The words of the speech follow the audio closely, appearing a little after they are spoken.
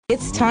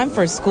It's time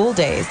for School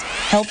Days,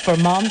 help for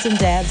moms and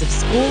dads of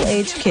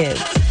school-age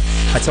kids.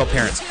 I tell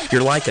parents,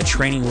 you're like a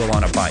training wheel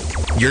on a bike.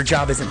 Your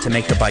job isn't to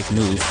make the bike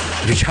move.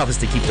 Your job is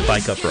to keep the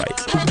bike upright.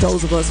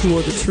 Those of us who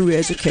are the true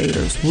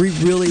educators, we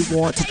really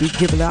want to be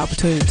given the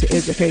opportunity to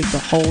educate the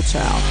whole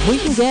child. We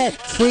can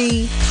get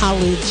free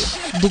college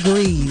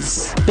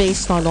degrees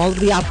based on all of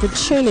the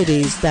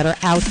opportunities that are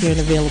out here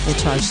and available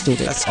to our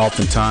students.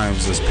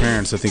 Oftentimes, as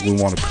parents, I think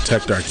we want to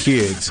protect our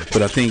kids,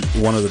 but I think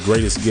one of the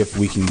greatest gifts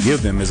we can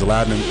give them is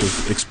allow them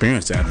to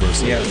experience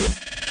adversity. Yeah.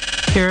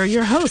 Here are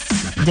your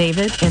hosts,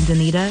 David and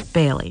Danita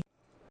Bailey.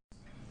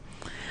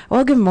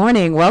 Well, good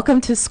morning.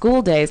 Welcome to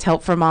School Days,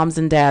 Help for Moms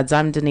and Dads.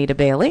 I'm Danita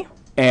Bailey.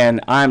 And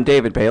I'm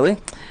David Bailey.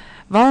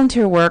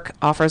 Volunteer work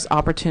offers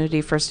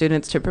opportunity for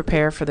students to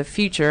prepare for the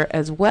future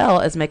as well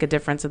as make a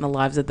difference in the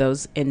lives of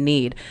those in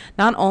need.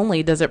 Not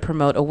only does it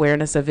promote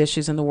awareness of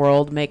issues in the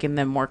world, making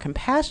them more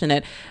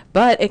compassionate,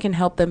 but it can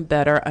help them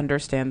better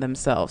understand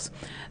themselves.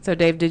 So,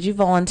 Dave, did you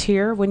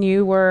volunteer when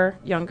you were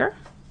younger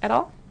at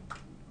all?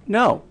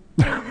 No.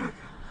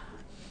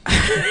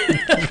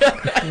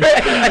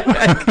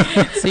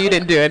 So you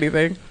didn't do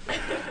anything?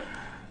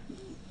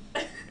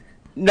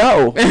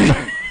 No.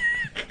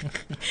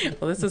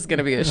 Well, this is going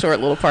to be a short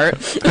little part.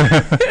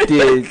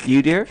 Did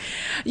you, dear?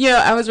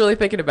 Yeah, I was really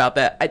thinking about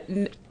that.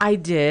 I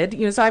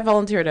did. So I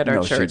volunteered at our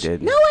No, church. she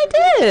didn't. No, I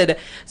did.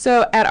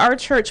 So at our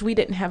church, we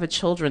didn't have a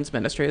children's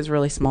ministry. It was a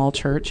really small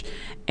church.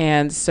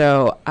 And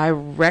so I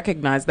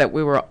recognized that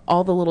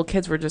all the little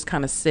kids were just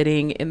kind of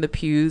sitting in the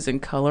pews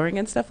and coloring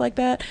and stuff like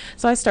that.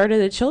 So I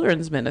started a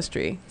children's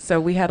ministry.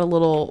 So we had a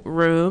little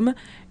room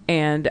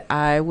and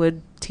I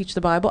would teach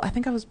the Bible. I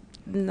think I was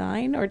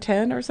 9 or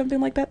 10 or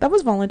something like that. That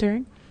was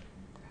volunteering.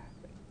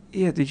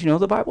 Yeah, did you know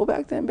the Bible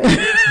back then,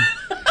 baby?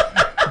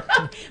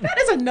 That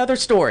is another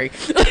story.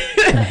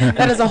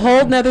 That is a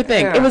whole nother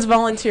thing. Yeah. It was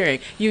volunteering.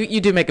 You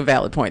do make a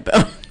valid point,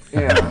 though.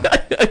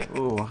 Yeah.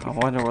 Ooh, I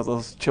wonder where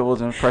those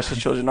children, precious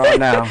children, are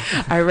now.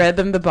 I read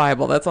them the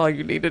Bible. That's all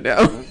you need to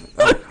know.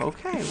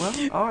 Okay, well,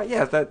 all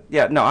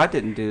right, no, I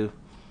didn't do,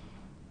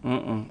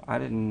 I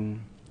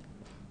didn't,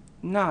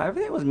 no,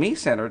 everything was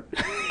me-centered.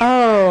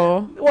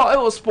 Oh. Well,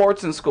 it was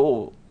sports in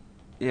school.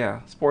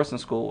 Yeah, sports in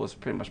school was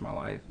pretty much my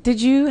life.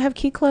 Did you have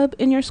Key Club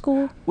in your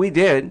school? We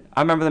did.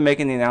 I remember them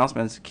making the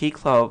announcements. Key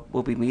Club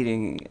will be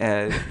meeting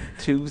at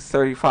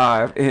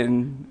 2:35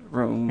 in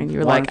room. And you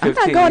were like, I'm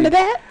not going to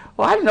that.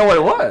 Well, I didn't know what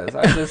it was.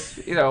 I just,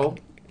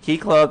 Key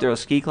Club. There was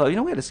Ski Club. We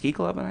had a Ski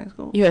Club in high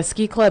school. You had a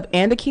Ski Club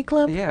and a Key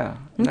Club? Yeah,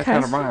 Okay. that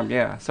kind of rhymed.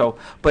 Yeah. So,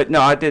 but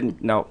no, I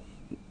didn't. No,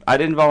 I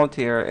didn't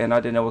volunteer, and I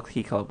didn't know what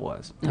Key Club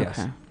was. Yes,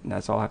 Okay. and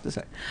that's all I have to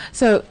say.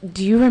 So,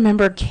 do you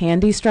remember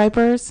Candy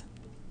Stripers?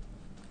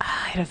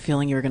 I had a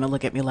feeling you were going to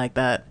look at me like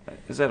that.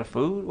 Is that a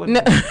food? What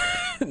No.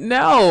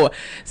 No.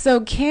 So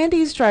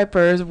Candy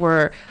Stripers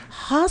were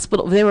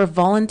they were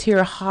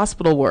volunteer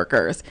hospital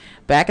workers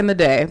back in the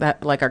day,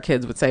 that like our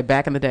kids would say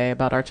back in the day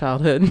about our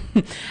childhood.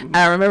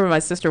 I remember my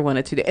sister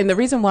wanted to, and the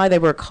reason why they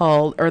were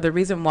called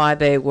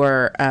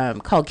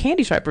called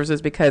Candy Stripers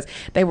is because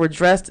they were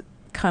dressed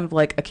kind of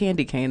like a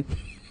candy cane.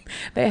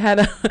 They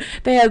had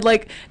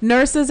like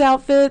nurses'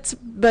 outfits,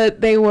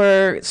 but they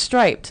were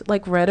striped,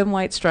 like red and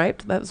white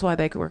striped. That's why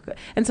they could work.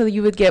 And so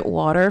you would get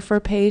water for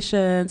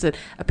patients, and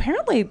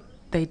apparently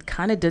they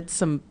kind of did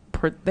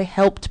they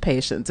helped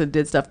patients and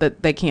did stuff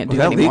that they can't do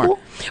that anymore. legal?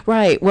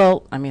 Right.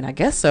 Well, I mean, I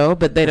guess so,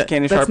 but they don't.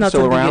 Candy that's Stripers not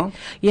still something around?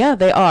 Yeah,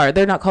 they are.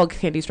 They're not called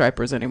Candy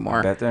Stripers anymore.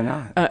 I bet they're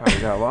not. Probably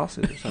got a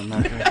lawsuit or something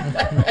like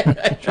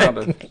that. Trying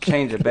to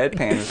change a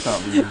bedpan or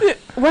something.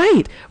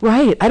 Right.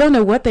 I don't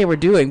know what they were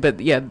doing, but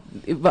yeah,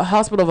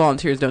 hospital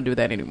volunteers don't do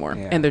that anymore,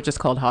 and they're just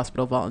called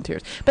hospital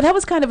volunteers. But that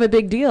was kind of a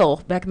big deal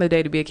back in the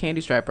day to be a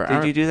Candy Striper.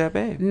 Did you do that,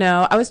 babe?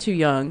 No, I was too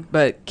young,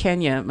 but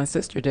Kenya, my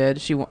sister,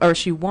 did. She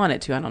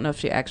wanted to. I don't know if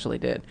she actually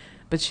did,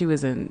 but she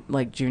was in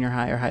like junior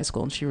high or high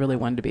school, and she really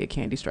wanted to be a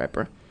Candy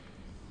Striper.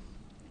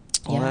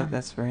 Well, Yeah.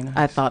 that's very nice.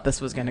 I thought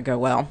this was going to go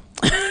well.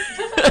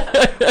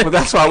 Well,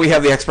 that's why we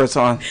have the experts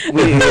on.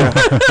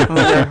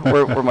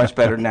 We're much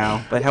better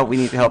now, but we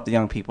need to help the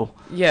young people.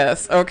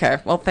 Yes. Okay.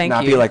 Well, thank you.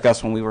 Not be like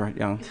us when we were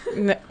young.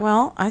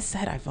 Well, I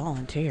said I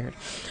volunteered.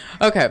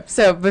 Okay,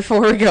 so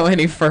before we go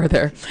any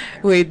further,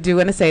 we do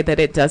want to say that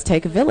it does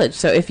take a village.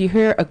 So if you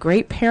hear a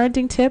great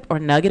parenting tip or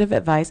nugget of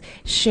advice,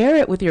 share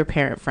it with your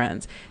parent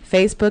friends.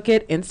 Facebook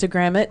it,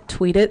 Instagram it,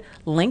 tweet it,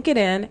 link it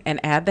in, and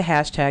add the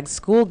hashtag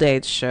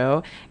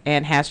SchoolDaysShow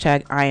and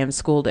hashtag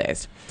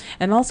IamSchoolDays.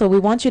 And also, we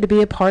want you to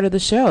be a part of the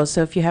show.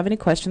 So if you have any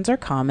questions or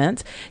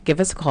comments, give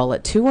us a call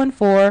at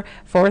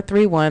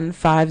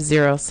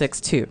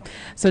 214-431-5062.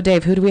 So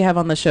Dave, who do we have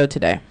on the show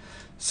today?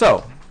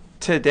 So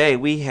today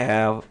we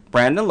have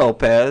Brandon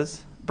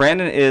Lopez.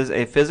 Brandon is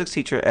a physics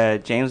teacher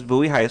at James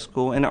Bowie High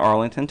School in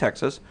Arlington,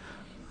 Texas,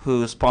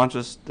 who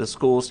sponsors the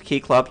school's Key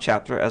Club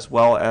chapter as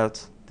well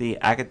as the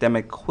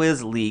Academic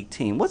Quiz League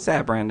team. What's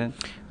that, Brandon?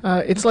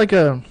 It's like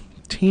a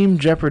team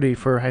Jeopardy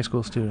for high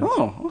school students.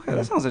 Oh, okay.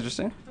 That sounds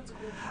interesting.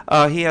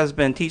 He has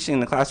been teaching in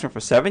the classroom for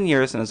 7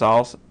 years and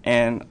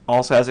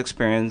also has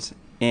experience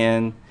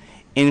in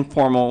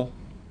informal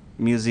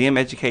museum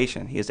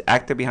education. He is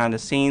active behind the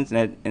scenes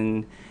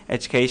in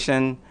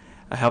education,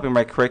 helping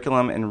write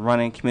curriculum and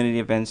running community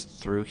events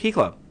through Key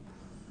Club.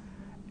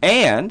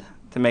 And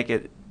to make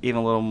it even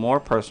a little more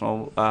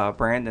personal,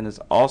 Brandon is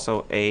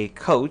also a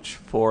coach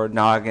for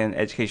Noggin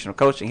Educational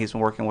Coaching. He's been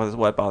working with us,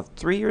 about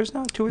 3 years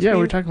now? 2 or 3 Yeah, we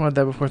years? were talking about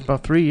that before. It's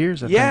about 3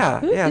 years, I think.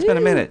 Yeah, it's been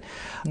a minute.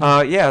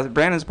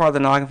 Brandon's part of the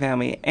Noggin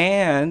family,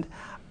 and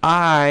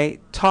I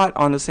taught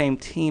on the same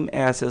team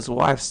as his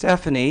wife,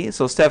 Stephanie.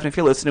 So, Stephanie, if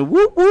you're listening,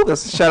 whoop, whoop,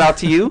 that's a shout out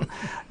to you.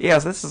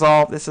 Yes, this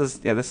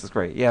is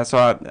great. Yeah, so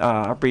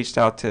I reached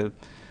out to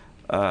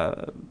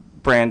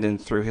Brandon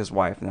through his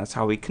wife, and that's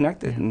how we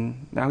connected,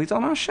 and now he's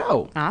on our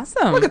show.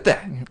 Awesome. Look at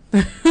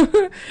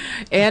that.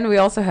 And we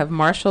also have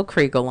Marshall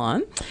Kriegel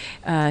on.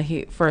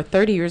 For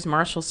 30 years,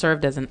 Marshall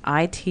served as an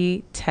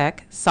IT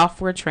tech,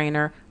 software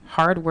trainer,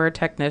 hardware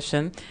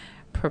technician,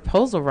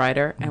 proposal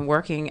writer, and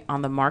working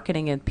on the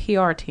marketing and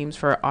PR teams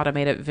for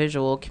Automated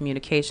Visual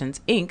Communications,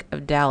 Inc.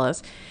 of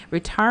Dallas,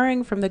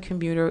 retiring from the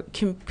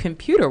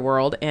computer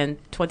world in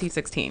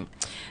 2016.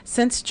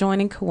 Since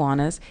joining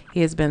Kiwanis,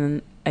 he has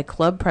been a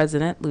club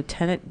president,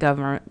 lieutenant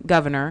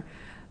governor,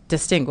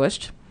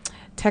 distinguished,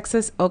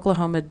 Texas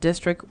Oklahoma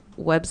District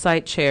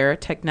website chair,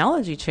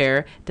 technology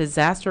chair,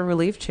 disaster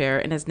relief chair,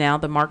 and is now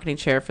the marketing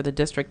chair for the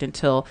district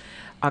until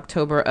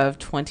October of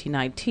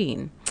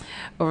 2019.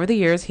 Over the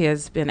years, he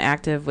has been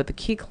active with the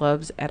Key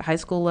Clubs at high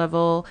school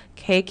level,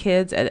 K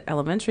Kids at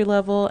elementary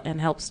level,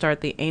 and helped start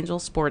the Angel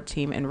Sport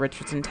Team in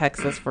Richardson,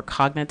 Texas for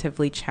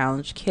cognitively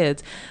challenged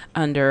kids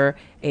under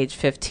age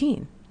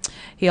 15.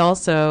 He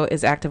also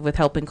is active with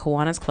helping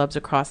Kiwanis clubs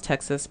across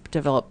Texas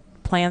develop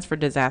plans for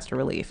disaster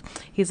relief.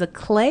 He's a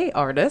clay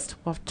artist.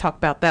 We'll talk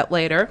about that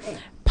later.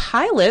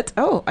 Pilot.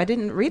 Oh, I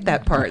didn't read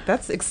that part.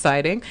 That's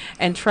exciting.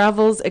 And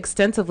travels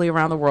extensively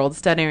around the world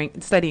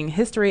studying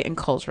history and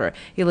culture.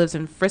 He lives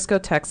in Frisco,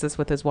 Texas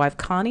with his wife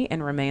Connie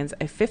and remains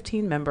a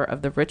 15 member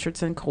of the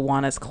Richardson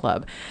Kiwanis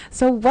Club.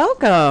 So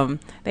welcome.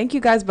 Thank you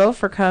guys both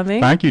for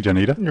coming. Thank you,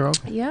 Janita. You're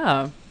welcome.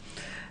 Yeah.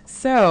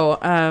 So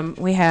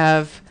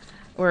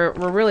we're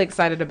really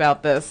excited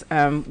about this.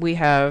 We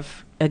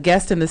have a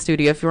guest in the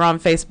studio. If you're on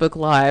Facebook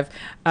Live,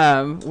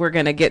 we're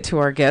going to get to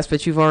our guest,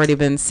 but you've already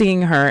been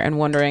seeing her and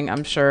wondering,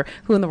 I'm sure,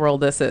 who in the world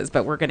this is,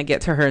 but we're going to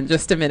get to her in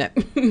just a minute.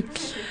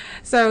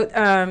 So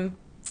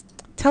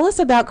tell us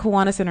about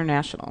Kiwanis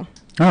International.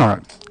 All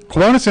right.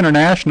 Kiwanis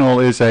International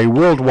is a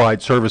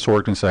worldwide service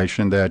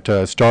organization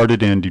that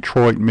started in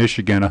Detroit,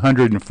 Michigan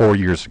 104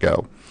 years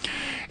ago.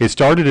 It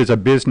started as a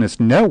business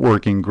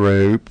networking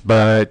group,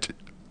 but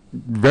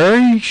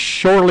very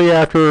shortly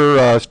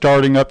after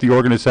starting up the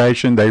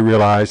organization, they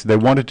realized they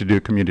wanted to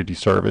do community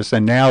service,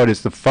 and now it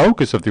is the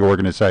focus of the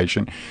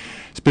organization,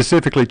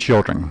 specifically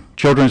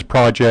children's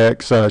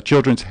projects,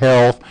 children's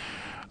health.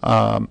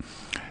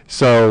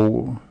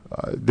 So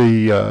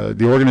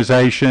the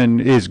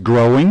organization is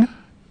growing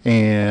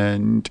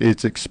and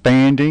it's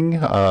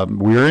expanding.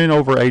 We're in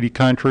over 80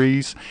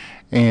 countries,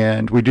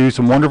 and we do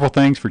some wonderful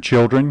things for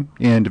children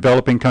in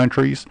developing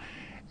countries.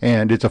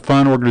 And it's a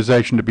fun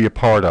organization to be a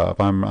part of.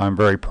 I'm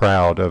very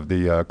proud of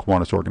the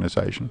Kiwanis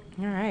organization.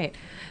 All right.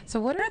 So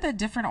what are the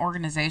different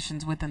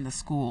organizations within the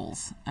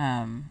schools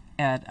with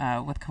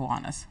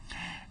Kiwanis?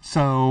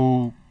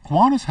 So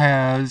Kiwanis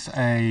has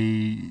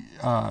a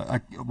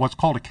what's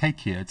called a K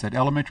Kids at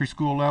elementary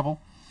school level.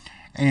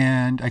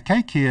 And a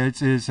K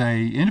Kids is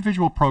a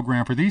individual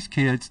program for these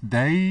kids.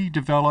 They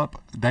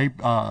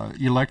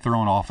elect their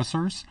own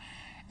officers,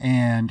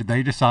 and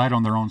they decide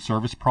on their own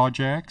service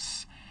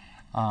projects,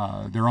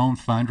 their own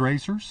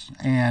fundraisers,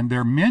 and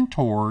they're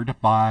mentored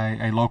by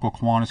a local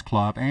Kiwanis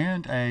club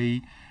and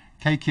a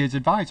K Kids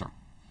advisor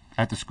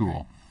at the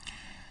school.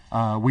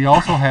 We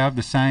also have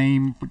the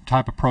same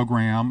type of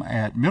program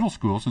at middle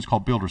schools. It's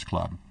called Builders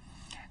Club.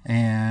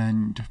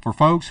 And for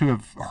folks who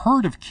have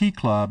heard of Key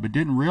Club but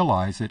didn't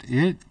realize it,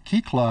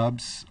 Key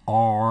Clubs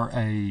are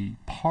a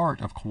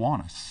part of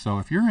Kiwanis. So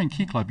if you're in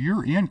Key Club,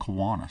 you're in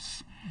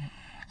Kiwanis.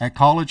 At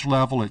college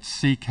level, it's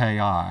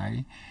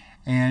CKI.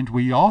 And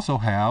we also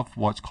have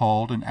what's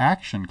called an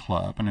Action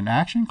Club. And an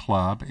Action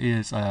Club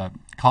is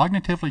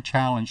cognitively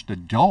challenged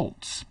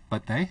adults,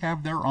 but they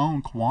have their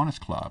own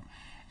Kiwanis Club.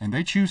 And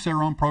they choose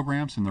their own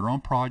programs and their own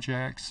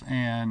projects,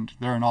 and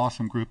they're an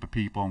awesome group of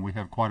people, and we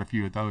have quite a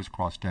few of those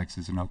across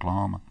Texas and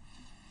Oklahoma.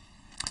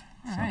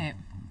 All right.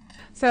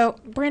 So,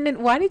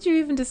 Brandon, why did you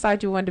even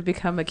decide you wanted to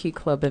become a Key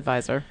Club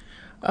advisor?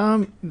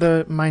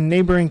 My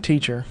neighboring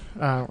teacher,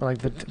 like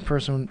the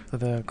person,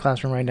 the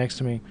classroom right next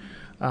to me,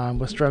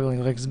 was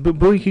struggling. Like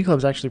Bowie Key Club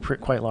is actually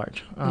quite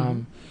large,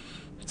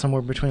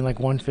 somewhere between like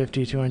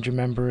 150, 200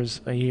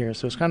 members a year.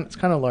 So it's kind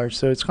of large.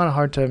 So it's kind of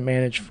hard to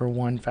manage for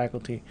one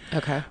faculty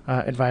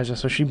advisor.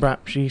 So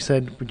she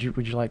said, "Would you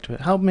like to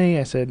help me?"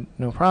 I said,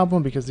 "No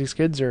problem," because these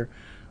kids are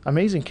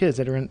amazing kids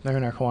that they're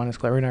in our Kiwanis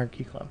Club, in our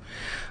Key Club.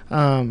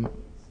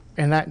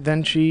 And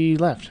then she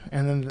left,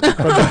 and then the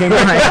club became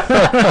mine.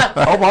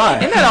 Oh my!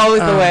 Isn't that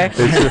always the way?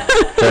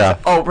 Yeah.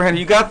 Oh, Brandon,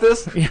 you got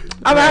this? Yeah.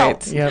 I'm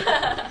out. Yep.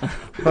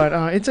 But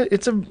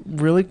it's a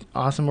really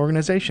awesome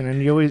organization,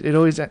 and it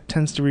always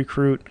tends to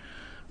recruit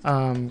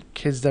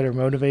kids that are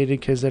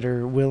motivated, kids that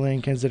are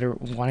willing, kids that are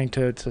wanting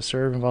to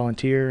serve and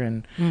volunteer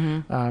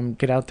and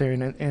get out there.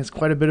 And it's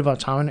quite a bit of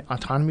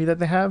autonomy that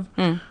they have,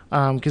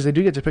 because they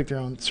do get to pick their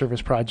own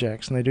service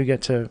projects, and they do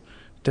get to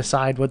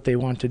decide what they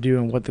want to do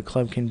and what the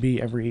club can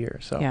be every year.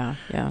 So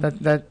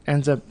that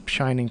ends up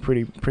shining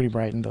pretty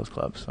bright in those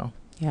clubs. So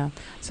yeah.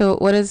 So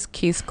what does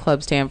Key's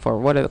Club stand for?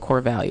 What are the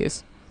core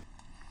values?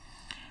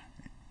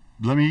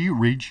 Let me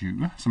read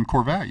you some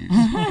core values.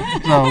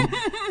 So,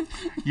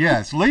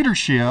 yes,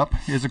 leadership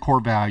is a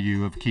core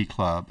value of Key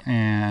Club,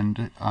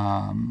 and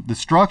the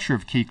structure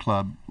of Key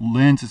Club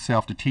lends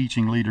itself to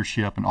teaching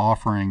leadership and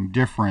offering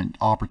different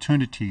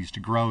opportunities to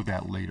grow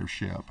that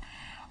leadership.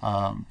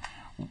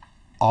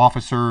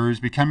 Officers,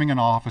 becoming an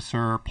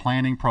officer,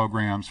 planning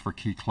programs for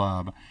Key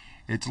Club.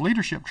 It's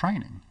leadership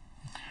training.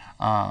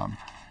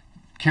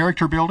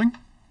 Character building.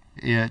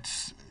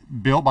 It's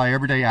built by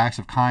everyday acts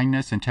of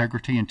kindness,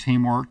 integrity, and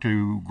teamwork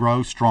to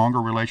grow stronger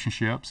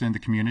relationships in the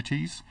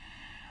communities.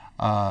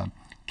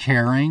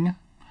 Caring.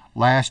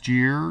 Last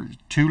year,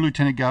 2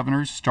 lieutenant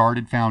governors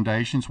started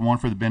foundations, one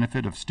for the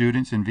benefit of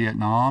students in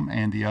Vietnam,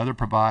 and the other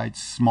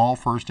provides small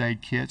first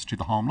aid kits to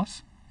the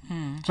homeless.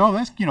 So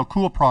that's,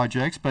 cool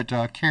projects, but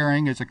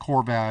caring is a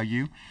core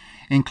value.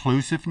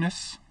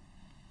 Inclusiveness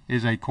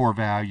is a core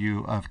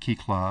value of Key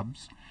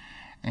Clubs.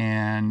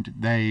 And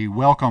they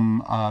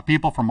welcome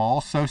people from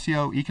all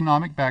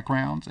socioeconomic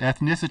backgrounds,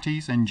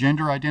 ethnicities, and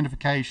gender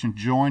identification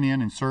join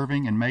in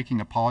serving and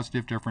making a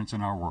positive difference in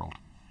our world.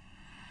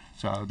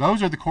 So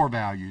those are the core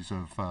values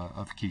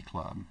of Key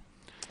Club.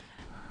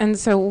 And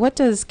so, what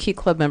does Key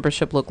Club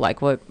membership look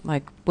like? What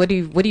do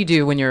you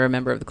do when you're a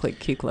member of the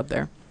Key Club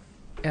there?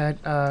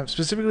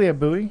 Specifically at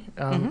Bowie,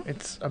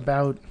 it's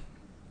about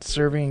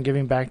serving and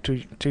giving back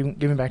to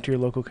your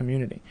local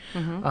community.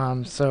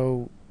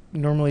 So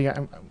normally,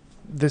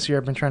 this year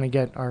I've been trying to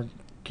get our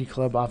Key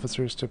Club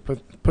officers to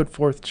put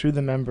forth to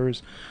the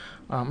members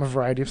a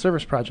variety of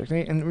service projects,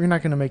 and we're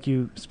not going to make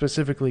you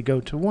specifically go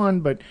to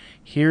one, but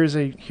here's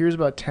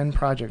about 10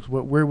 projects.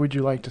 Where would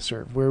you like to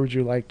serve? Where would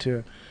you like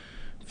to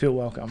feel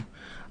welcome?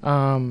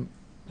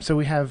 So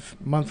we have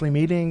monthly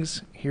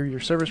meetings. Here are your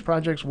service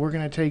projects. We're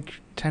going to take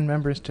 10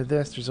 members to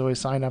this. There's always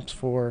sign-ups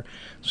for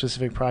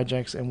specific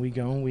projects, and we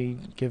go and we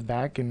give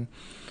back, and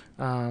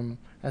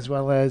as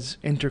well as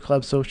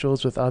inter-club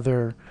socials with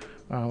other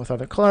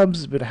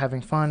clubs, but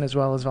having fun as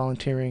well as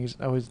volunteering is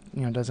always,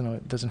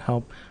 doesn't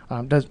help.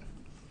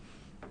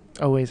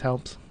 Always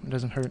helps. It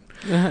doesn't hurt.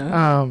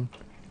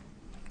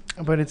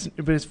 But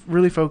it's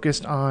really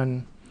focused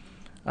on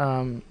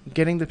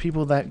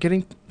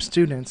getting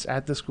students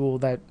at the school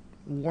that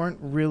weren't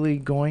really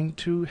going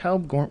to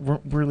help,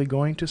 weren't really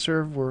going to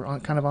serve, were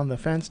kind of on the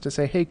fence to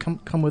say, hey,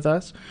 come with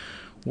us.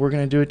 We're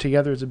going to do it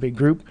together as a big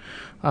group.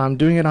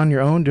 Doing it on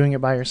your own, doing it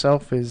by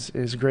yourself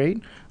is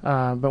great.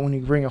 But when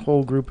you bring a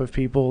whole group of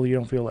people, you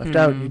don't feel left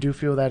out. You do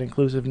feel that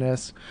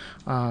inclusiveness.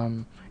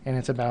 And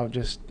it's about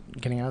just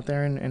getting out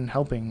there and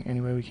helping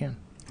any way we can.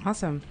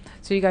 Awesome.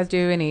 So you guys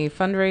do any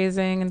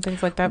fundraising and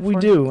things like that? We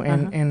do.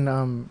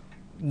 And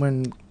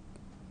when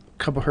a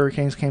couple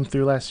hurricanes came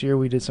through last year,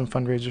 we did some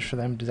fundraisers for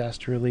them,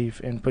 disaster relief,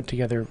 and put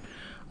together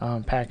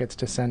packets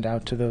to send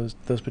out to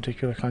those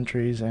particular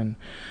countries. And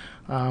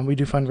we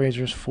do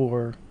fundraisers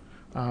for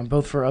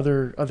both for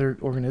other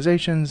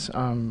organizations.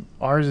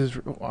 Ours is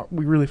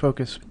we really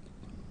focus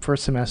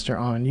first semester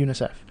on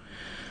UNICEF,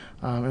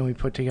 and we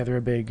put together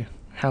a big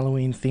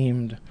Halloween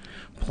themed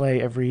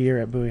play every year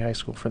at Bowie High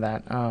School for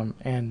that.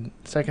 And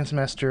second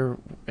semester,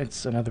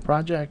 it's another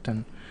project,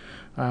 and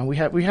we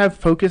have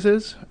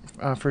focuses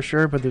for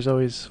sure, but there's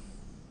a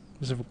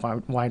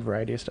wide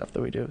variety of stuff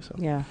that we do. So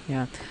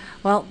yeah.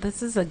 Well,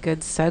 this is a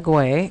good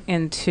segue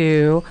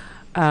into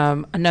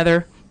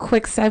another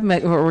quick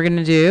segment. What we're going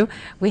to do,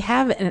 we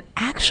have an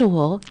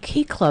actual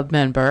Key Club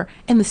member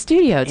in the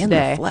studio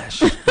today. In the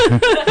flesh.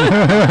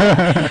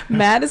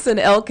 Madison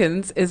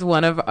Elkins is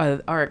one of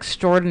our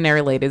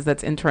extraordinary ladies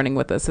that's interning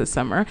with us this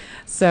summer.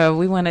 So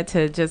we wanted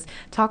to just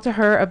talk to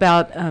her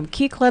about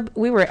Key Club.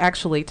 We were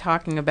actually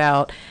talking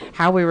about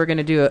how we were going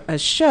to do a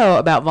show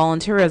about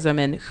volunteerism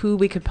and who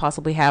we could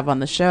possibly have on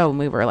the show. And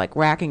we were like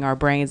racking our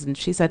brains. And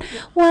she said,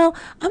 well,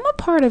 I'm a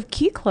part of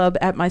Key Club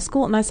at my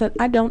school. And I said,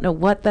 I don't know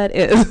what that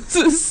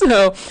is.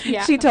 So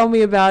she told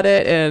me about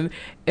it, and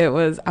I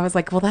was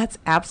like, well, that's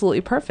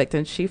absolutely perfect.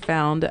 And she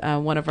found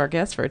one of our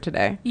guests for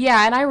today.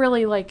 Yeah, and I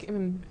really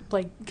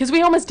because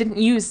we almost didn't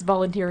use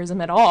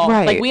volunteerism at all.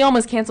 Right. Like, we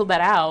almost canceled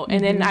that out.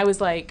 And then I was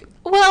like,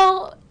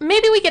 well,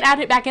 maybe we could add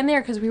it back in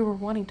there, because we were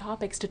wanting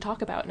topics to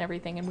talk about and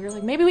everything. And we were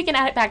like, maybe we can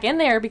add it back in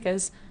there,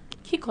 because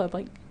Key Club,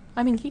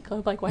 Key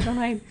Club, why don't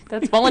I,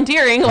 that's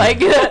volunteering, why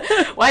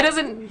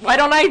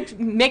don't I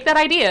make that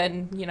idea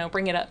and,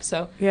 bring it up,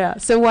 so. Yeah,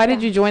 so why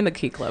did you join the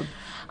Key Club?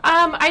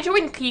 I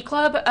joined Key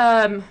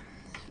Club,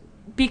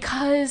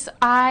 because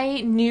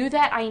I knew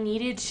that I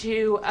needed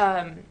to,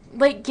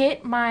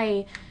 get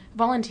my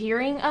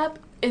volunteering up,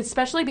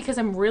 especially because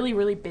I'm really,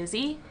 really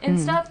busy and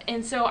stuff,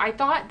 and so I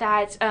thought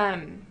that,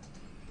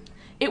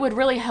 it would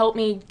really help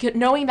me,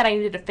 knowing that I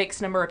needed a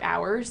fixed number of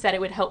hours, that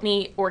it would help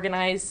me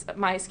organize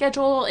my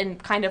schedule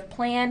and kind of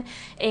plan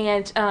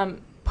and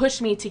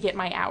push me to get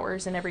my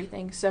hours and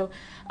everything. So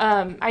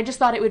I just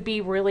thought it would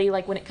be really,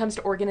 like, when it comes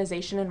to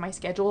organization in my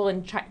schedule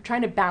and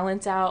trying to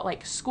balance out,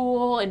 like,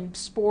 school and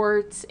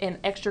sports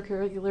and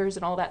extracurriculars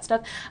and all that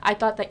stuff, I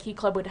thought that Key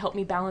Club would help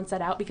me balance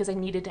that out, because I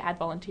needed to add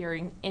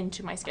volunteering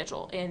into my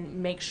schedule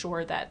and make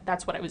sure that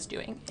that's what I was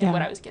doing and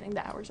what I was getting,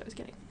 the hours I was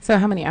getting. So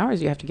how many hours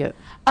do you have to get?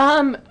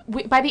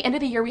 By the end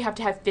of the year, we have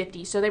to have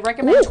 50. So they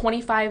recommend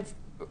 25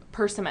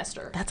 per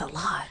semester. That's a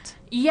lot.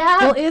 Yeah.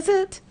 Well, is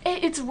it?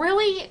 It's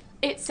really,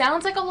 it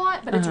sounds like a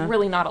lot, but it's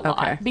really not a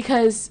lot,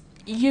 because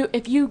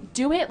if you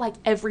do it like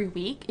every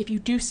week, if you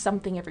do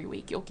something every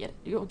week, you'll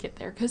get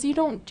there, because you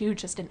don't do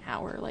just an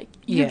hour, like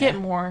you get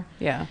more.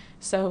 Yeah.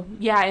 So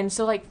yeah, and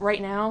so like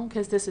right now,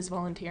 because this is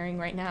volunteering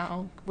right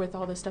now with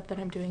all the stuff that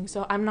I'm doing,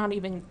 so I'm not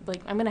even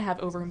like, I'm gonna have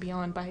over and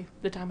beyond by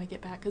the time I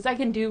get back, because I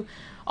can do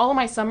all of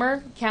my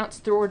summer counts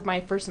toward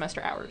my first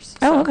semester hours.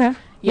 So, okay.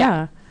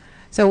 Yeah.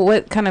 So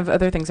what kind of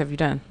other things have you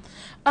done?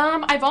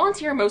 I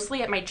volunteer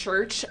mostly at my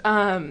church.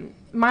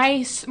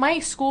 My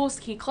school's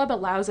Key Club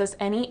allows us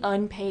any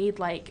unpaid,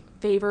 like,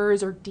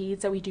 favors or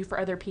deeds that we do for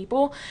other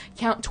people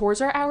count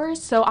towards our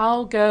hours. So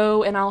I'll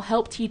go and I'll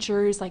help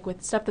teachers, like,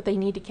 with stuff that they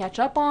need to catch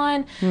up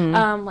on,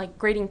 like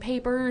grading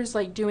papers,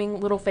 like doing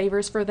little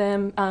favors for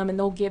them, and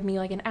they'll give me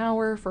like an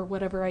hour for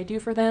whatever I do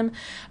for them.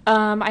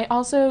 I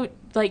also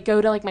like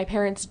go to like my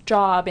parents'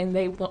 job, and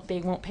they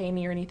won't pay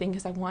me or anything,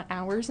 because I want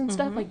hours and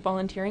stuff, like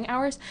volunteering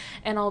hours,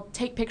 and I'll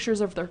take pictures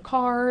of their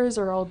cars,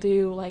 or I'll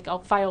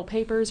file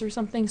papers or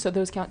something, so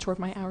those count toward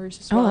my hours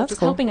as well. That's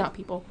just cool. helping out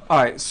people. All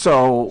right,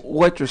 so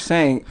what you're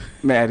saying,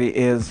 Maddie,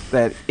 is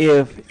that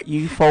if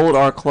you fold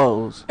our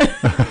clothes at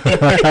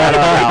our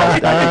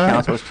house, that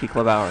counts as Key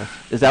Club hours.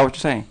 Is that what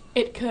you're saying?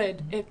 It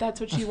could, if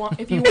that's what you want.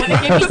 If you want to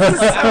give me some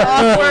support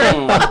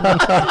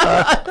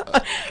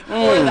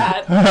for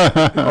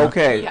that.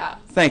 Okay. Yeah.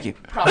 Thank you.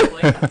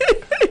 Probably.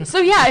 So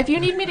yeah, if you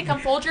need me to come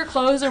fold your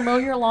clothes or mow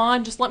your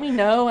lawn, just let me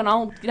know, and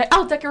I'll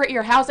decorate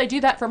your house. I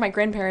do that for my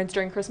grandparents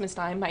during Christmas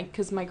time,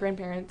 because my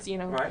grandparents,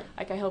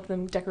 like I help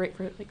them decorate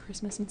for like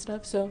Christmas and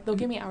stuff. So they'll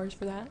give me hours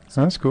for that.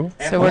 That's cool.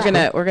 So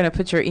we're gonna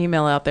put your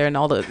email out there, and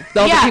all the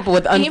people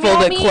with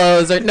unfolded me.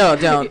 clothes, or no,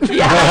 don't. Anything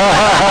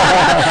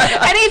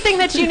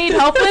that you need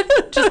help with,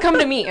 just come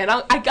to me, and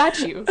I got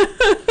you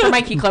for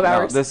my Key Club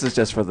hours. No, this is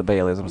just for the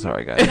Baileys. I'm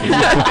sorry, guys.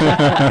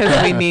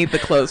 Because we need the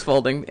clothes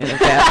folding in a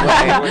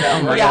bad way.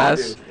 Oh my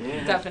gosh.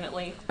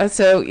 Definitely.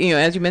 So,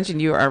 as you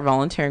mentioned, you are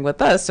volunteering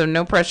with us, so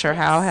no pressure.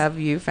 How have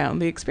you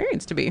found the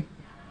experience to be?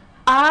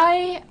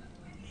 I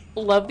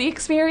love the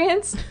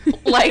experience.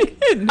 Like,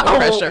 no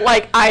pressure.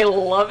 Like, I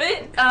love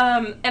it.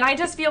 And I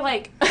just feel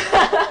like...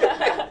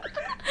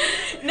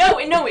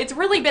 No, it's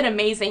really been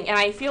amazing. And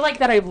I feel like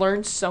that I've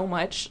learned so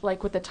much,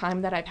 like, with the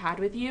time that I've had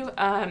with you.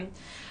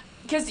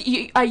 Because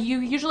you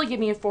usually give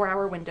me a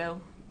 4-hour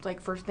window, like,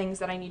 for things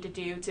that I need to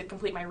do to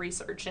complete my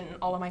research and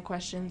all of my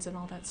questions and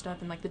all that stuff,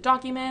 and like the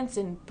documents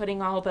and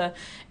putting all the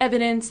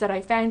evidence that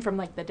I found from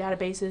like the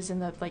databases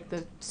and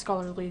the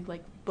scholarly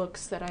like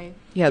books that I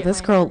get this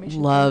my girl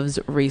information loves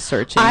from.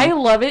 researching. I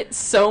love it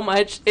so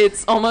much.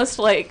 It's almost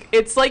like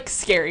it's like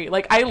scary.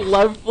 Like I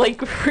love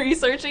like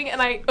researching,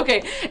 and I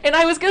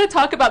was gonna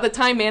talk about the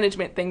time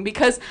management thing,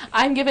 because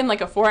I'm given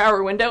like a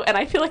 4-hour window, and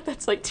I feel like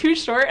that's like too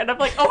short, and I'm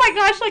like, oh my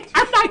gosh, like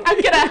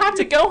I'm gonna have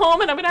to go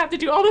home, and I'm gonna have to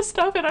do all this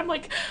stuff, and I'm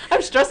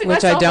stressing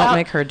Which myself I don't out.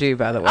 make her do,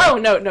 by the way. Oh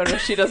no,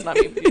 she does not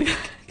make me.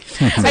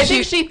 I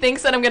think she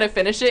thinks that I'm gonna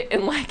finish it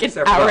in like an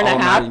hour and a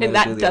half, and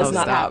that does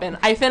not happen.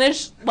 I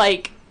finish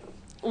like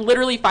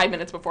literally 5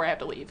 minutes before I have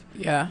to leave.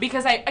 Yeah.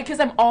 Because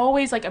I'm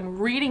always like, I'm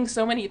reading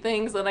so many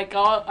things, and I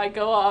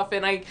go off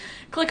and I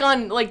click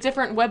on like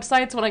different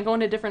websites when I go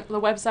into the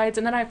websites,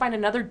 and then I find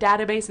another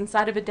database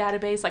inside of a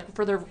database, like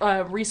for the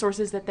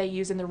resources that they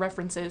use in the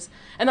references,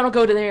 and then I'll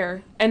go to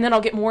there, and then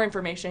I'll get more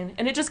information,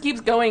 and it just keeps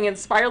going and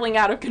spiraling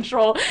out of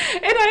control,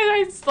 and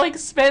I like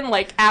spend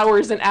like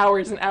hours and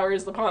hours and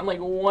hours upon like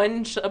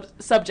one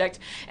subject,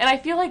 and I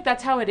feel like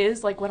that's how it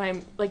is, like when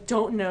I'm like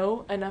don't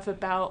know enough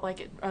about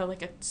like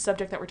a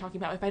subject that we're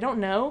talking about. If I don't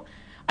know,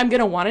 I'm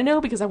gonna want to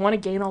know, because I want to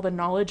gain all the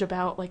knowledge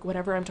about like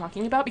whatever I'm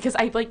talking about, because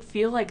I like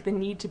feel like the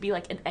need to be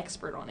like an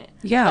expert on it.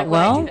 Yeah, like,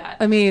 well,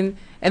 I mean,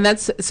 and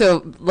that's,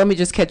 so let me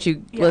just catch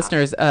you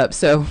listeners up.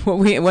 So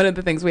one of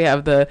the things we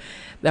have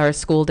our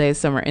school days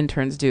summer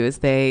interns do is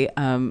they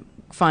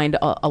find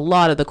a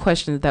lot of the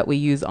questions that we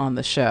use on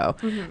the show.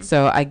 Mm-hmm.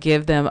 So I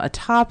give them a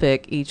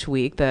topic each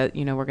week that,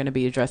 we're going to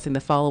be addressing the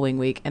following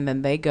week. And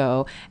then they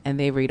go and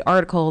they read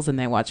articles and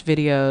they watch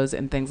videos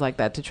and things like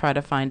that to try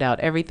to find out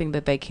everything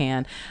that they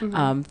can,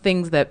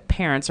 things that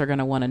parents are going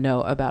to want to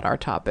know about our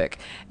topic.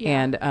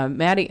 Yeah. And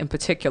Maddie in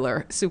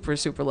particular, super,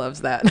 super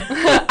loves that.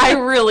 I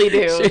really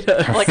do. She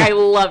does. Like, I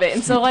love it.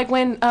 And so like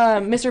when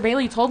Mr.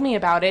 Bailey told me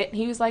about it,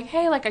 he was like,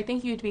 hey, like I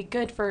think you'd be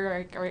good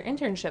for our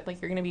internship.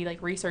 Like you're going to be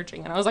like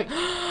researching. And I was like,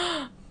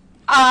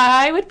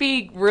 I would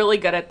be really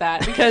good at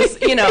that because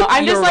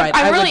I'm just like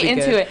I'm really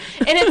into it,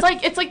 and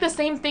it's like the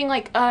same thing.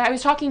 Like I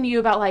was talking to you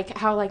about like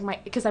how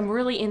like because I'm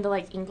really into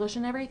like English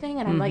and everything,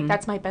 and I'm like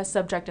that's my best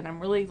subject, and I'm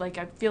really like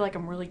I feel like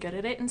I'm really good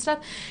at it and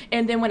stuff.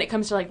 And then when it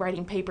comes to like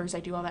writing papers, I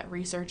do all that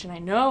research, and I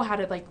know how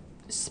to like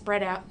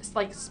spread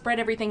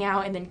everything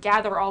out and then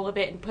gather all of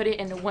it and put it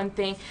into one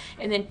thing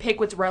and then pick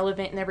what's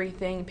relevant and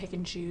everything, pick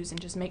and choose and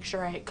just make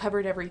sure I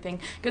covered everything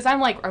because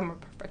I'm a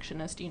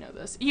perfectionist. You know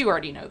this, you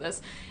already know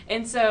this.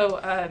 And so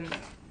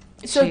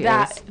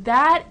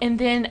that and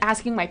then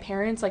asking my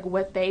parents like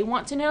what they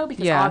want to know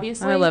because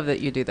obviously I love that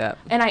you do that.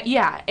 And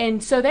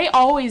and so they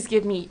always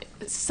give me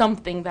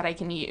something that I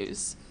can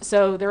use.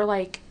 So they're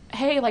like,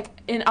 hey, like,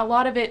 and a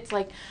lot of it's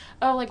like,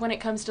 oh, like when it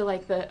comes to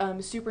like the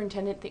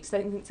superintendent things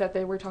that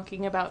they were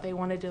talking about, they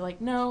wanted to like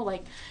know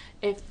like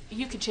if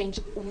you could change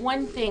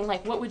one thing,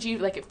 like what would you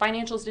like if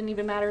financials didn't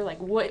even matter, like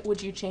what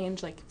would you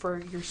change like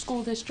for your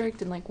school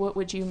district and like what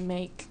would you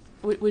make,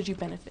 what would you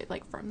benefit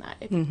like from that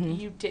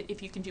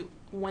if you can do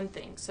one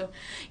thing. So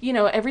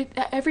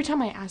every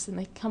time I ask them,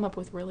 they come up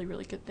with really,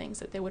 really good things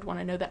that they would want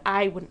to know that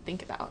I wouldn't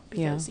think about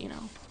because it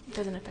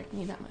doesn't affect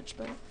me that much.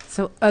 But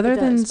so other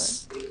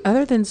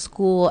than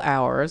school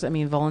hours, I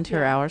mean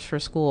volunteer hours for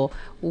school,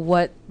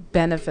 what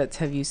benefits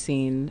have you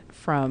seen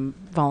from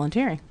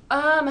volunteering?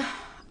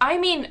 I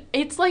mean,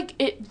 it's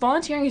like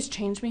volunteering has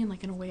changed me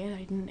in a way that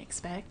I didn't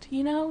expect,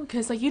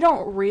 because like you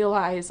don't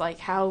realize like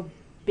how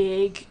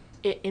big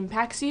it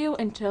impacts you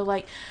until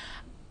like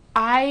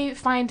I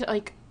find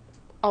like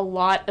a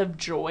lot of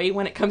joy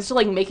when it comes to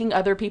like making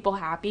other people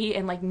happy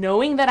and like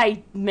knowing that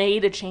I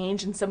made a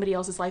change in somebody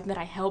else's life and that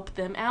I helped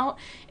them out.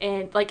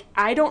 And like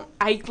I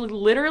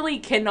literally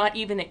cannot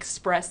even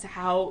express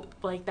how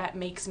like that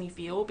makes me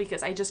feel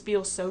because I just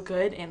feel so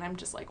good and I'm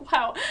just like,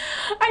 wow,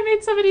 I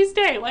made somebody's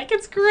day, like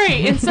it's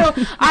great. And so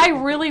I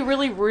really,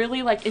 really,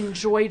 really like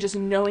enjoy just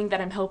knowing that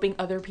I'm helping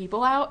other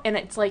people out. And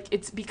it's like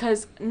it's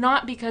because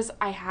not because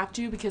I have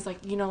to, because like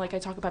like I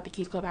talk about the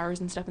Key Club hours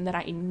and stuff and that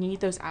I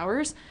need those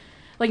hours.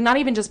 Like, not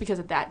even just because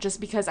of that, just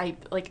because I,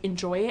 like,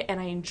 enjoy it, and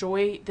I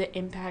enjoy the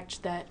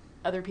impact that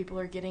other people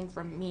are getting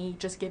from me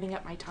just giving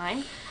up my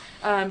time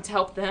to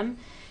help them.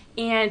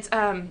 And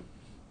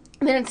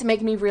then it's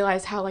making me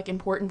realize how, like,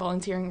 important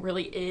volunteering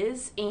really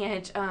is.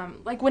 And,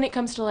 like, when it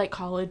comes to, like,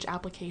 college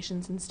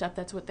applications and stuff,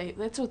 that's what they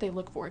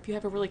look for. If you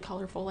have a really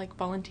colorful, like,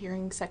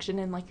 volunteering section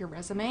in, like, your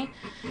resume,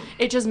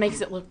 it just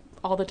makes it look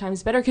all the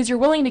times better because you're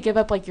willing to give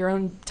up like your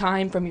own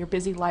time from your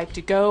busy life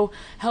to go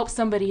help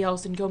somebody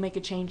else and go make a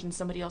change in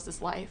somebody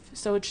else's life.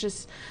 So it's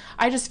just,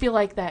 I just feel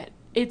like that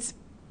it's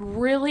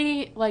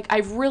really like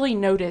I've really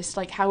noticed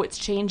like how it's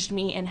changed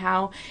me and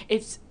how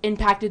it's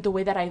impacted the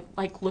way that I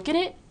like look at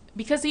it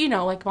because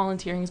like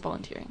volunteering is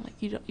volunteering. Like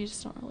you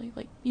just don't really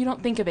like you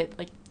don't think of it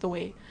like the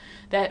way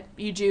that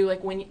you do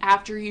like when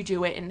after you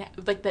do it and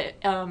like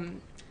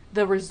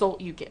the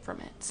result you get from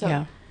it.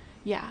 So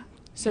yeah.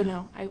 So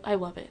no, I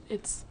love it.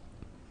 It's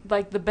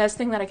like the best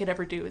thing that I could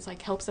ever do is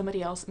like help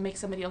somebody else, make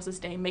somebody else's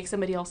day, make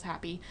somebody else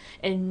happy,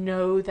 and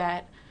know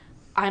that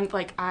I'm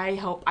like I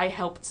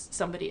helped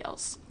somebody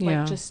else.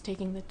 Like just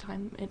taking the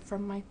time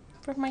from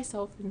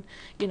myself, and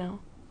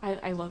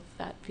I love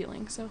that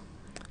feeling. So.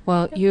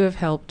 Well, you have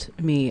helped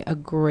me a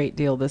great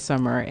deal this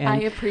summer, and I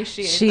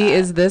appreciate she that.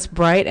 is this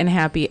bright and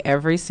happy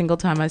every single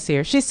time I see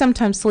her. She's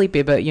sometimes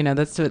sleepy, but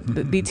that's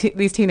what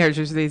these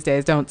teenagers these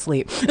days don't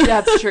sleep.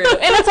 That's true,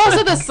 and it's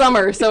also the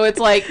summer, so it's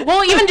like,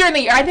 well, even during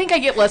the year, I think I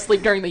get less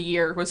sleep during the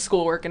year with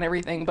schoolwork and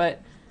everything,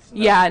 but.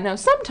 Yeah, no,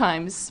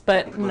 sometimes,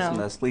 but no. Listen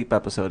to that sleep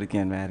episode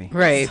again, Maddie.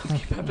 Right.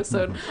 Sleep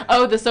episode.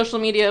 Oh, the social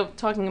media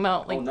talking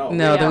about like. No,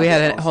 that we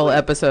had a whole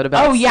episode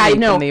about. sleep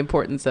and the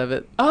importance of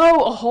it.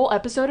 Oh, a whole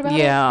episode about it.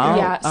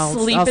 Yeah,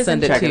 sleep I'll is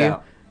send it to you.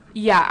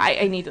 Yeah,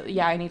 I need to.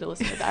 Yeah, I need to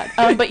listen to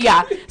that. But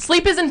yeah,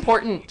 sleep is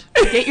important.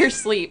 Get your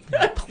sleep,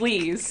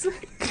 please.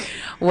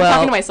 Well, I'm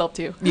talking to myself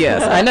too.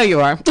 Yes, I know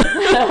you are.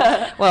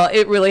 Well,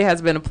 it really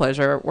has been a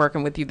pleasure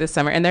working with you this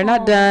summer, and they're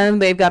not done.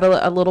 They've got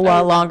a little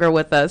while longer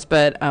with us,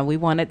 but we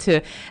wanted to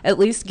at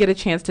least get a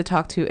chance to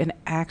talk to an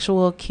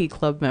actual Key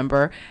Club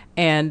member.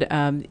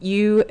 And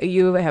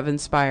you have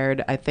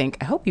inspired, I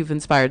hope you've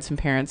inspired some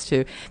parents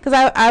too, because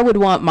I would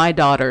want my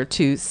daughter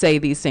to say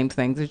these same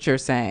things that you're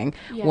saying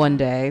one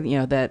day,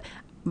 that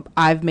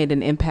I've made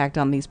an impact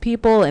on these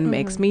people and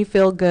makes me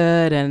feel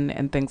good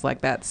and things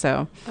like that.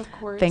 So of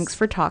course. Thanks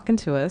for talking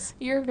to us.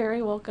 You're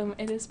very welcome.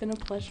 It has been a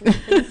pleasure.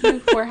 Thank you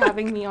for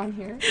having me on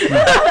here.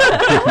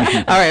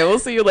 All right, we'll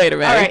see you later,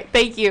 man. All right,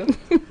 thank you.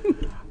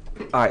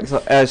 All right,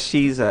 so as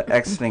she's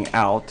exiting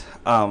out,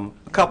 a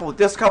couple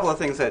of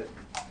things that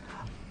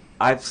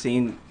I've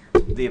seen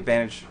the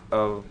advantage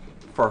of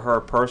for her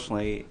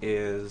personally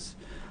is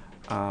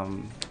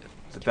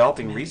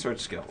developing research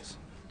skills,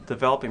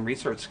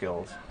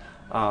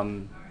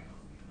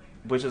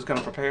 which is going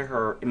to prepare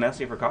her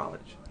immensely for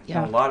college.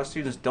 Yeah. A lot of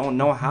students don't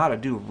know how to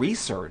do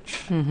research,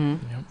 and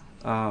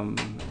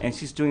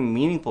she's doing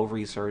meaningful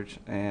research,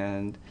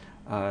 and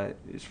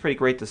it's pretty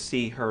great to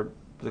see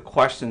the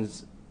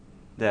questions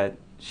that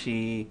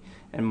she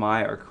and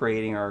Maya are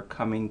creating are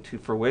coming to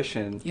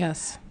fruition.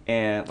 Yes.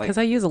 And like, because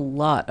I use a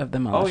lot of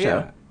them on the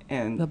show.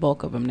 And the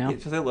bulk of them now.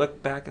 So they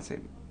look back and say,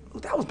 "Oh,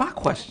 that was my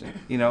question,"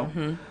 you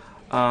know.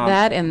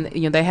 That, and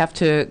they have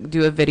to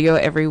do a video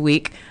every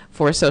week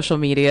for social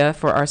media,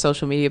 for our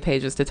social media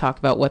pages, to talk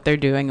about what they're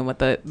doing and what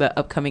the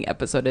upcoming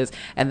episode is,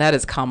 and that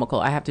is comical.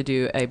 I have to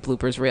do a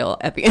bloopers reel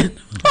at the end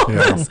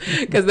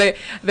because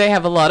they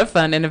have a lot of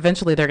fun, and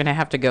eventually they're going to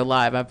have to go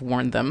live. I've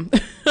warned them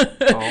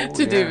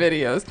to do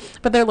videos,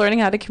 but they're learning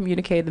how to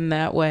communicate in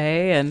that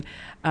way, and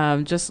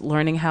just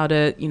learning how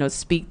to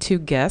speak to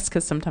guests,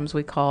 because sometimes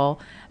we call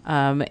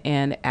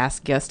and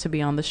ask guests to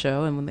be on the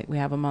show, and when we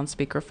have them on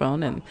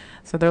speakerphone, and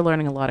so they're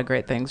learning a lot of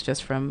great things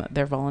just from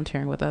their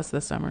volunteering with us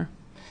this summer.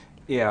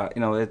 Yeah,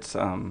 it's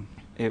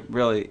it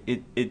really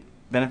it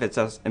benefits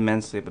us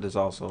immensely, but it's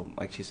also,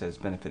 like she says,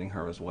 benefiting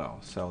her as well.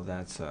 So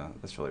that's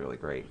really, really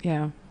great.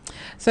 Yeah.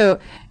 So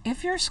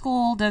if your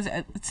school does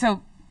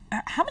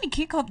how many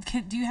key clubs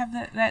do you have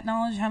that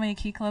knowledge? How many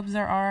key clubs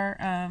there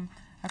are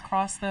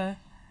across the?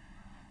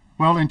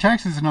 Well, in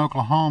Texas and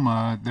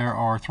Oklahoma, there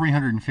are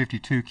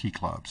 352 key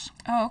clubs.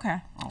 Oh, okay.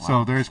 Oh, wow.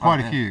 So there's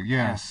quite a few,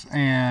 yes. Yeah.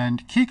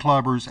 And key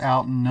clubbers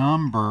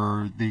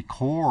outnumber the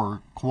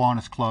core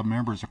Kiwanis Club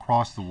members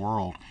across the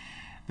world.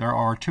 There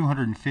are a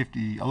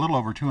little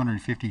over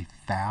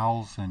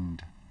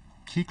 250,000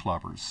 key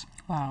clubbers.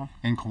 Wow.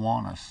 In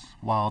Kiwanis,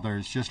 while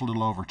there's just a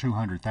little over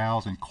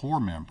 200,000 core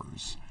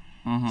members.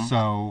 Mm-hmm.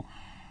 So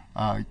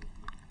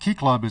Key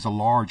Club is a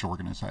large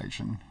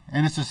organization,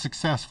 and it's a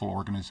successful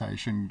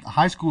organization.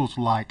 High schools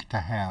like to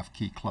have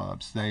key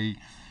clubs. A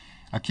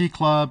key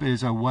club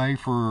is a way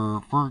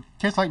for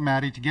kids like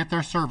Maddie to get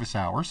their service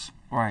hours.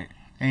 Right.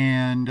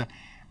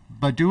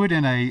 But do it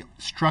in a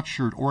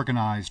structured,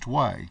 organized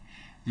way.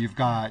 You've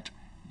got,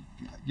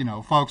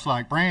 folks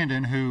like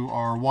Brandon who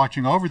are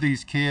watching over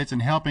these kids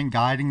and helping,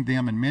 guiding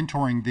them and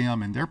mentoring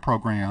them in their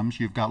programs.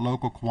 You've got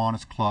local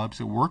Kiwanis clubs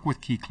that work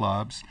with key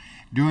clubs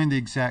doing the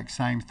exact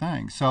same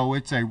thing. So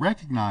it's a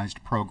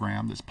recognized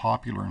program that's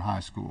popular in high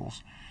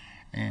schools.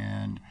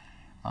 And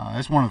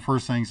that's one of the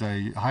first things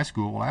a high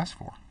school will ask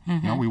for.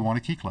 Mm-hmm. We want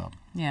a key club.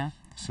 Yeah.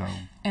 So.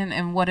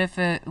 And what if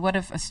a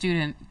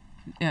student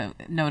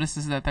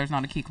notices that there's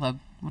not a key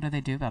club? What do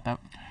they do about that?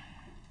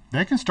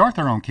 They can start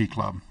their own key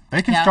club.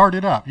 They can start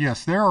it up.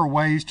 Yes, there are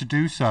ways to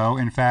do so.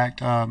 In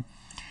fact,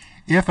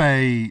 if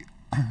a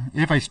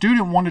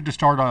student wanted to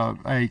start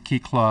a key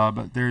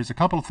club, there's a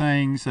couple of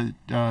things that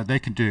they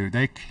can do.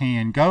 They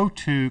can go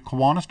to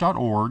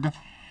Kiwanis.org,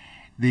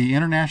 the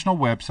international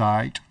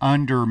website.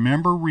 Under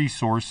Member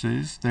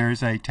Resources,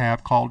 there's a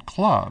tab called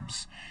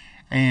Clubs.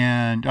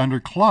 And under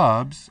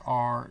Clubs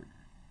are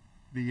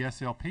the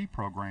SLP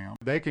program.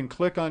 They can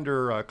click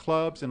under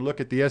clubs and look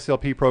at the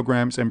SLP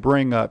programs and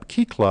bring up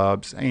key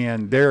clubs,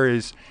 and there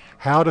is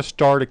how to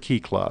start a key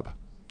club.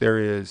 There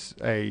is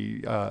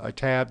a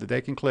tab that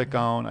they can click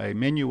on, a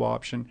menu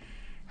option,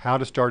 how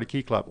to start a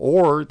key club,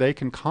 or they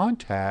can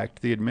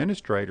contact the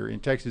administrator in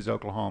Texas,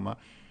 Oklahoma,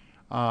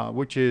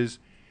 which is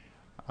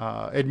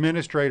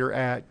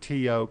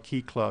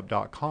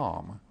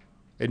administrator@tokeyclub.com,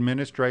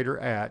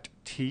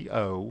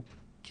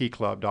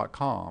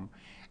 administrator@tokeyclub.com,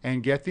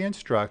 and get the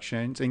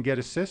instructions and get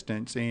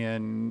assistance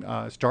in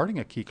starting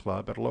a key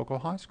club at a local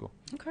high school.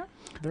 Okay.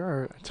 There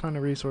are a ton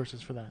of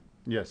resources for that.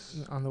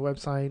 Yes. On the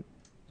website,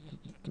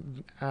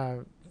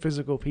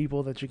 physical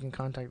people that you can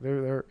contact.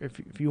 There.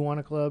 If you want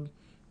a club,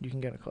 you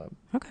can get a club.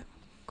 Okay.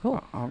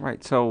 Cool. All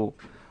right. So,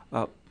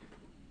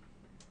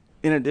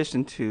 in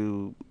addition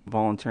to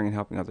volunteering and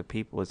helping other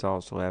people, it's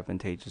also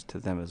advantageous to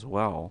them as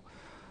well.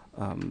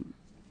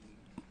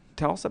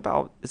 Tell us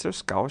about, is there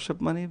scholarship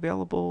money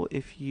available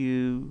if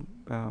you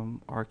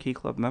are a Key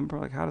Club member?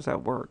 Like, how does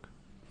that work?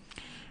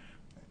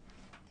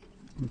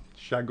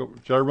 Should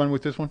I run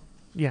with this one?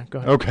 Yeah, go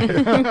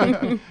ahead.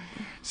 Okay.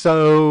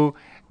 So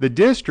the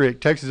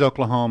district, Texas,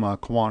 Oklahoma,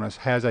 Kiwanis,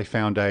 has a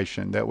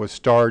foundation that was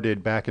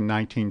started back in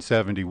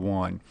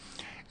 1971.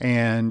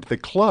 And the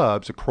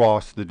clubs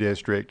across the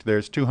district,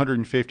 there's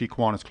 250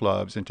 Kiwanis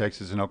clubs in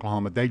Texas and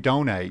Oklahoma. They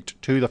donate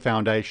to the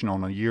foundation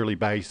on a yearly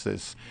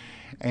basis.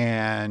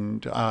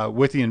 And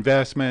with the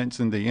investments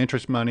and the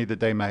interest money that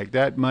they make,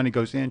 that money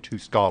goes into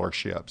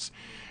scholarships.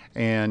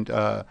 And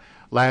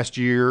last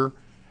year,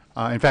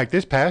 in fact,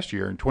 this past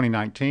year, in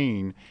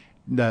 2019,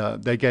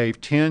 they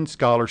gave 10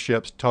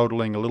 scholarships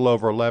totaling a little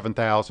over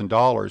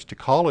 $11,000 to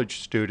college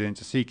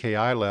students at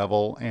CKI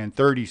level, and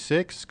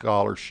 36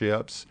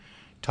 scholarships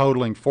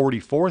totaling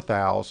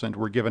 $44,000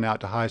 were given out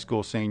to high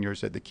school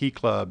seniors at the Key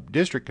Club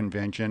District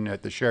Convention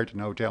at the Sheraton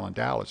Hotel in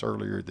Dallas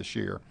earlier this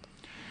year.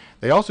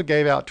 They also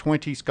gave out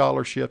 20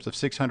 scholarships of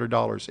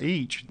 $600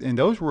 each, and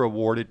those were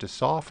awarded to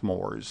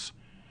sophomores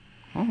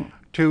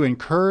to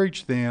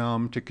encourage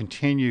them to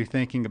continue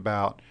thinking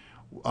about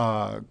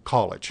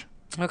college.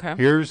 Okay.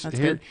 That's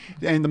good.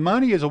 And the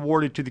money is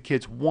awarded to the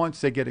kids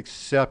once they get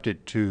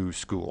accepted to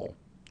school.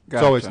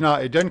 Gotcha. So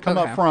it doesn't come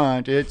up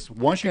front. It's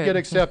once you Good. get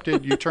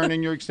accepted, you turn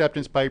in your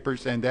acceptance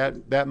papers, and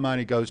that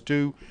money goes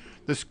to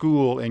the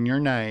school in your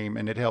name,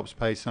 and it helps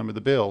pay some of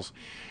the bills.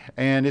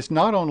 And it's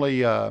not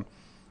only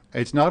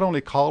It's not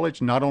only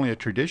college, not only a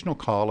traditional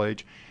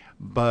college,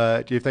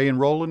 but if they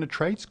enroll in a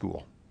trade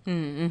school,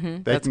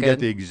 Mm-hmm. they can get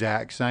the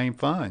exact same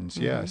funds.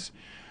 Yes.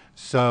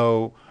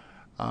 So,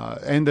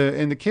 and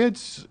the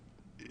kids,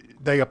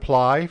 they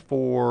apply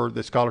for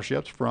the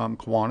scholarships from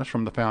Kiwanis,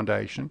 from the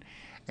foundation,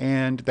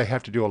 and they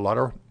have to do a lot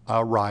of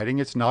writing.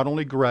 It's not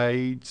only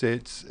grades.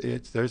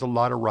 There's a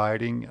lot of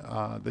writing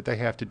that they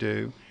have to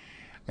do,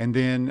 and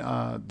then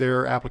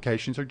their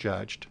applications are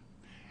judged,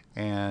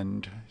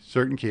 and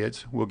certain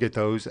kids will get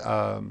those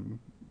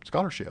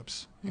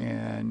scholarships,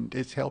 and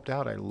it's helped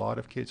out a lot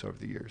of kids over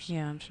the years.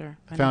 Yeah, I'm sure.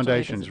 The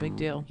foundation's a big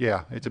deal.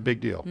 Yeah, it's a big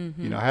deal.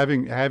 You know,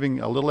 having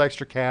a little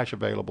extra cash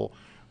available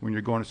when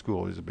you're going to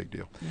school is a big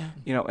deal. Yeah.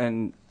 You know,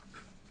 and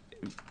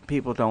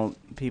people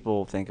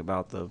think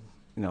about the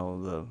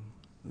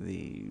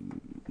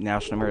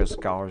National Merit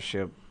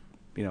Scholarship,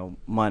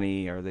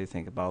 money, or they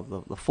think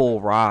about the full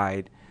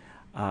ride.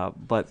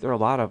 But there are a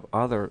lot of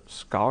other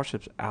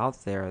scholarships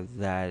out there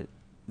that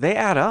they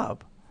add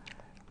up.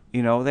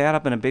 They add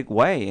up in a big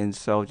way. And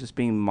so just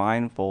being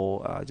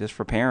mindful, just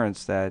for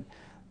parents, that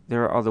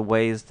there are other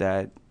ways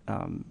that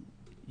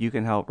you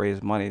can help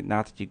raise money.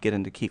 Not that you get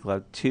into Key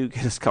Club to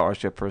get a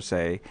scholarship per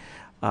se,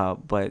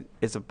 but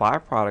it's a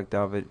byproduct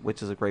of it,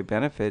 which is a great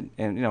benefit.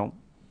 And,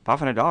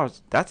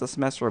 $500, that's a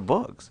semester of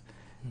books.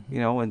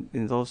 And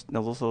those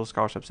little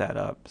scholarships add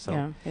up. So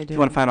Yeah, they if do. you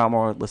want to find out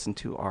more, listen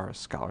to our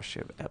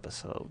scholarship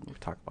episode. We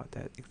talk about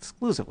that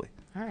exclusively.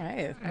 All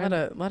right,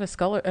 a lot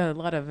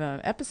of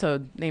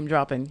episode name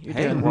dropping. You're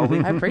Hey, doing.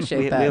 well, I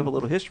appreciate that. We have a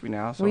little history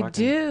now. So we I can-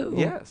 do.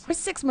 Yes. We're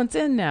 6 months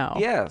in now.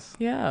 Yes.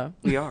 Yeah.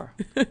 We are.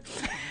 I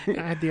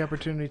had the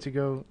opportunity to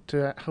go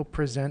to help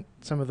present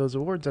some of those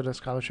awards at a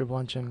scholarship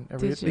luncheon at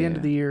the end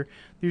of the year.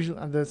 Usually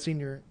the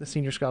senior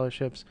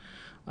scholarships,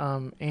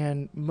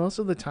 and most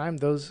of the time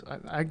those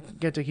I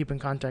get to keep in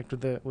contact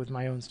with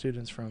my own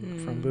students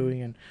from Bowie,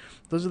 and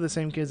those are the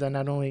same kids that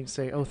not only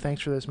say, "Oh,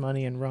 thanks for this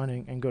money," and run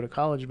and go to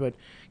college, but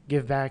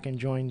give back and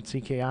join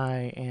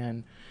CKI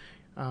and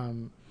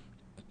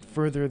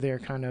further their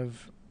kind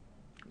of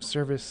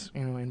service,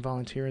 and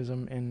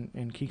volunteerism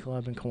in Key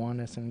Club and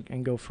Kiwanis,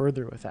 and go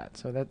further with that.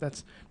 So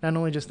that's not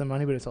only just the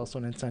money, but it's also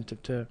an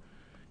incentive to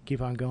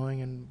keep on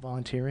going and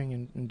volunteering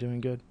and doing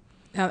good.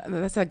 Now,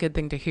 that's a good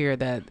thing to hear,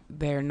 that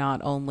they're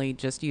not only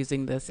just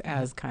using this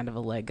as kind of a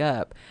leg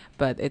up,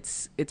 but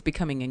it's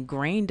becoming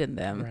ingrained in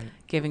them, Right.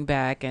 giving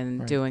back and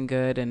Right. doing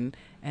good and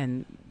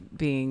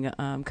being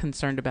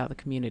concerned about the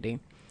community.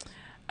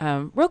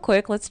 Real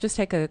quick, let's just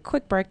take a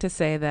quick break to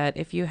say that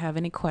if you have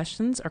any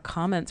questions or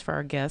comments for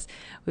our guests,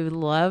 we would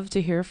love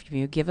to hear from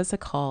you. Give us a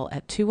call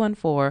at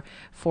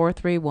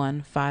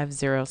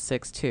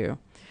 214-431-5062.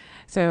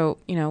 So,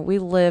 we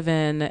live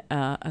in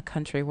a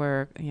country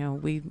where,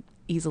 we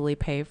easily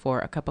pay for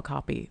a cup of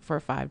coffee for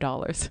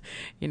 $5.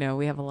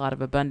 We have a lot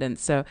of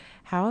abundance. So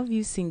how have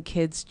you seen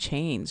kids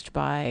changed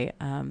by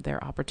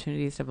their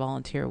opportunities to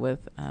volunteer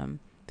with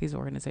these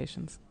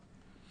organizations?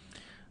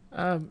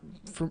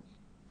 From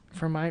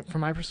my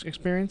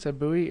experience at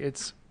Bowie,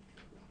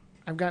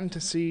 I've gotten to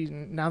see,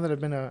 now that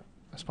I've been a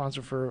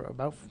sponsor for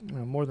about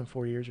more than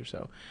 4 years or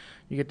so,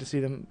 you get to see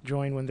them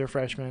join when they're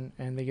freshmen,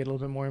 and they get a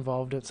little bit more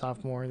involved at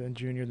sophomore, then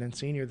junior, then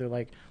senior. They're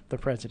like the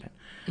president.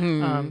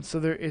 So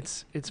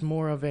it's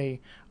more of a,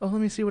 let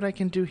me see what I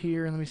can do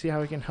here, and let me see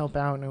how I can help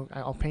out, and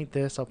I'll paint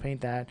this, I'll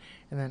paint that,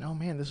 and then, oh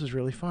man, this is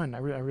really fun. I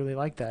really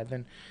like that.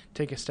 Then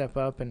take a step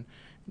up and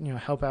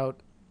help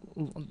out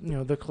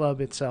the club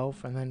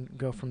itself, and then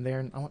go from there.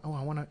 And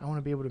I want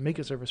to be able to make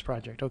a service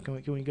project.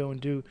 Can we go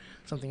and do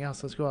something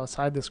else? Let's go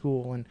outside the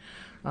school. And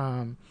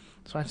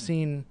so I've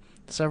seen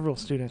several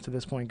students at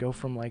this point go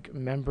from like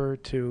member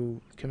to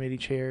committee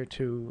chair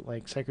to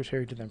like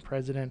secretary to then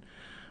president,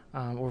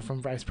 or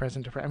from vice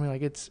president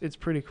to it's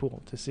pretty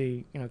cool to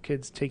see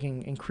kids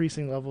taking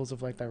increasing levels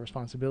of like that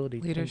responsibility,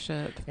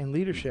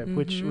 Leadership,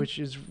 which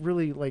is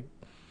really like,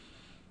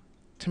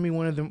 to me,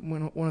 one of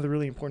the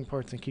really important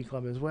parts in Key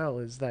Club as well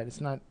is that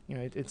it's not,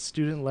 it's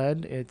student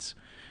led. It's,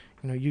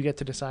 you get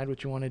to decide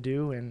what you want to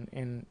do,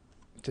 and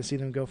to see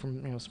them go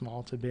from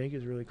small to big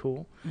is really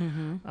cool.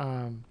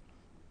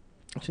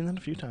 I've seen that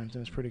a few times,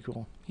 and it's pretty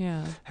cool.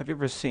 Yeah. Have you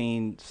ever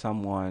seen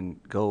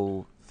someone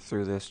go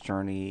through this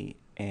journey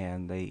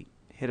and they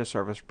hit a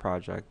service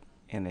project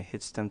and it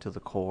hits them to the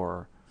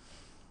core,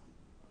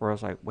 where I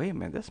was like, wait a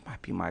minute, this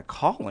might be my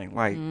calling.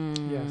 Like,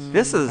 Yes,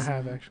 this is I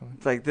have actually.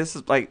 like, this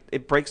is like,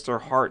 it breaks their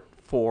heart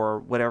for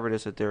whatever it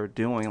is that they're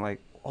doing. Like,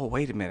 oh,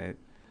 wait a minute.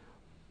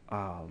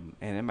 And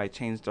it might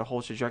change the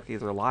whole trajectory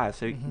of their lives.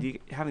 So do you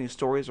have any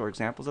stories or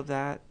examples of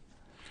that?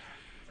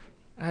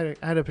 I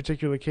had a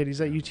particular kid. He's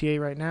at UTA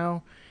right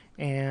now,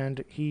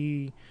 and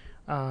he,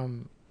 I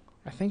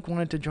think,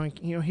 wanted to join.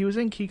 He was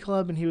in Key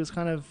Club, and he was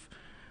kind of,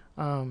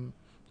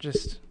 he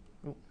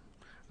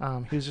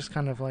was just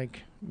kind of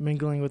like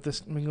mingling with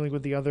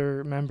the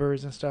other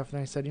members and stuff.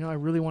 And I said, I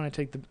really want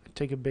to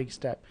take a big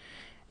step.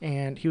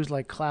 And he was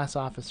like class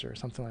officer or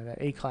something like that,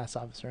 A class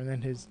officer. And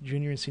then his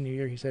junior and senior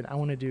year, he said, I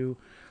want to do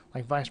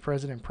like vice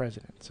president,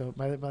 president. So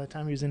by the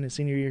time he was in his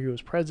senior year, he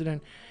was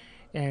president.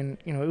 And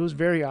it was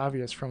very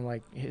obvious from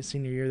like his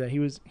senior year that he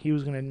was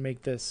going to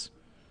make this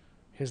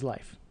his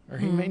life, or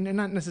he may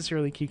not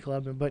necessarily Key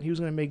Club, but he was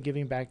going to make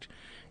giving back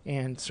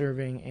and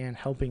serving and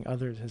helping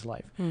others his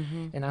life.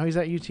 And now he's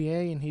at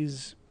UTA, and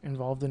he's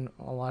involved in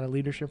a lot of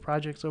leadership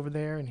projects over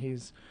there, and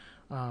he's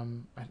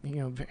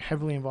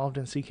heavily involved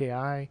in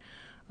CKI,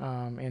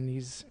 and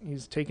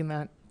he's taken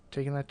that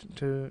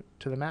to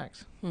the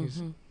max.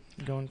 He's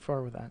going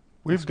far with that.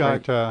 We've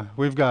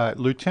got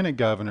lieutenant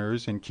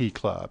governors in Key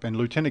Club, and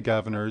lieutenant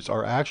governors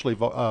are actually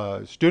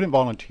student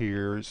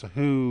volunteers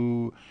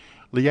who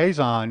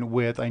liaison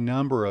with a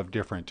number of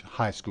different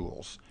high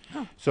schools.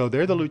 So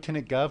they're the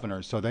lieutenant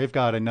governors. So they've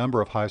got a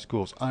number of high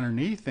schools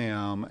underneath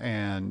them,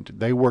 and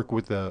they work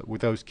with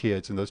those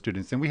kids and those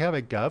students. And we have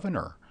a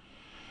governor,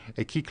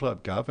 a Key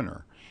Club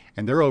governor,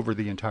 and they're over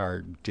the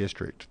entire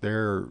district.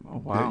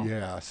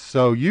 Yeah.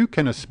 So you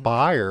can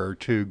aspire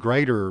to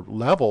greater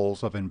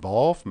levels of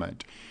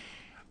involvement.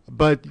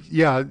 But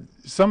yeah,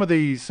 some of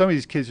these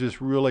kids just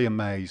really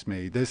amaze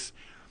me. This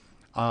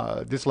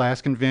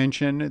last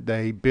convention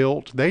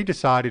they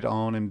decided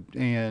on,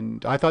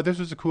 and I thought this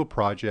was a cool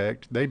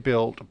project. They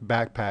built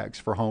backpacks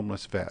for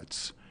homeless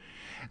vets,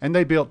 and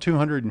they built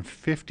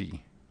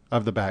 250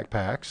 of the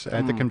backpacks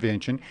at the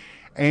convention,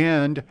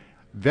 and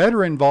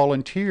veteran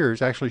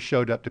volunteers actually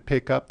showed up to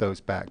pick up those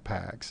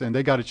backpacks, and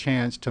they got a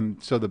chance to.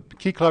 So the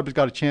Key Clubbers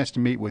got a chance to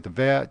meet with the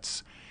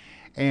vets,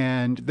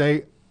 and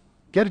they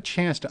get a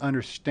chance to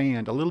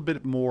understand a little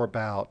bit more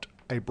about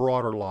a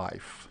broader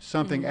life,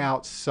 something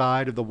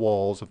outside of the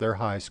walls of their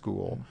high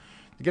school.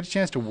 They get a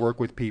chance to work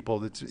with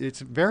people.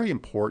 It's very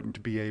important to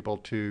be able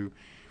to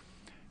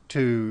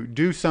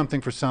do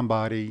something for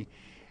somebody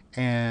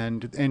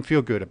and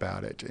feel good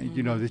about it.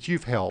 That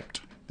you've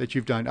helped, that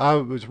you've done. I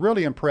was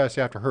really impressed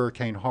after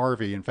Hurricane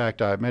Harvey. In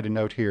fact, I made a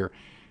note here.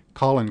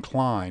 Colin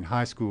Klein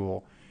High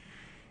School,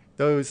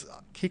 those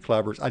Key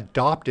Clubbers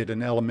adopted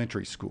an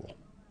elementary school.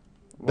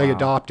 They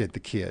adopted the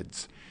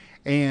kids,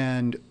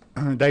 and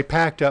they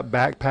packed up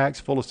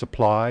backpacks full of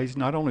supplies,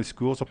 not only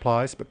school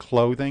supplies, but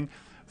clothing,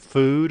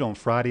 food on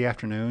Friday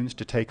afternoons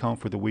to take home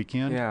for the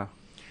weekend. Yeah.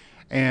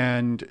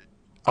 And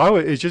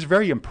it's just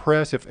very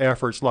impressive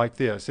efforts like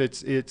this.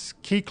 It's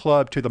Key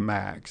Club to the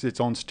max. It's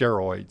on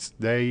steroids.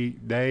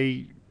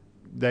 They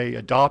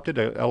adopted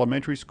an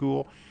elementary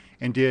school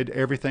and did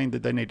everything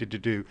that they needed to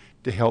do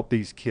to help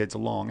these kids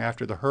along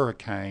after the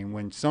hurricane,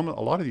 when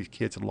a lot of these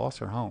kids had lost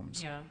their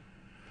homes. Yeah.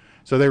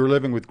 So they were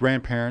living with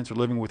grandparents or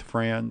living with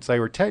friends. They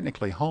were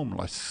technically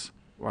homeless.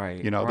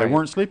 Right. They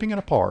weren't sleeping in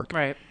a park.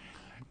 Right.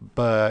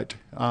 But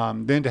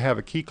then to have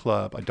a Key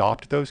Club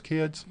adopt those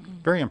kids,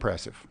 very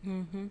impressive.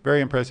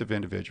 Very impressive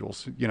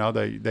individuals.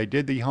 They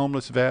did the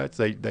homeless vets.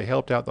 They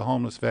helped out the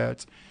homeless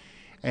vets.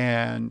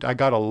 And I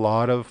got a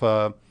lot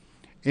of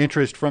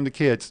interest from the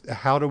kids.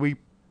 How do we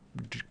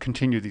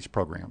continue these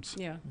programs?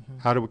 Yeah.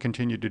 How do we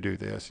continue to do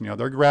this?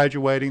 They're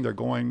graduating. They're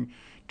going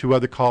to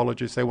other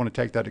colleges. They want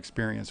to take that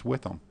experience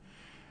with them.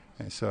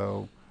 And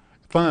so,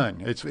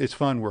 fun. It's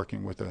fun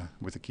working with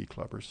the Key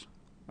Clubbers.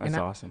 That's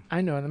awesome.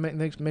 I know, and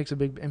it makes a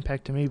big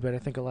impact to me, but I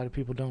think a lot of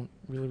people don't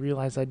really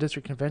realize that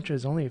district convention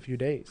is only a few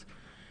days.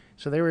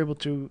 So they were able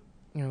to,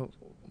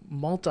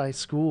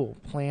 multi-school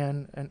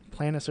plan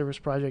a service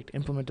project,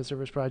 implement a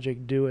service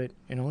project, do it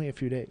in only a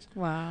few days.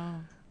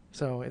 Wow.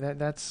 So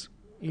that's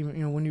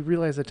even when you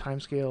realize the time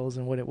scales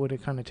and what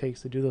it kind of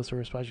takes to do those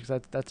service projects,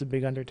 that's a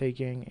big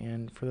undertaking,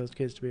 and for those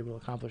kids to be able to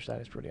accomplish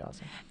that is pretty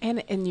awesome.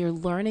 And you're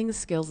learning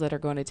skills that are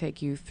going to take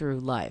you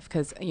through life,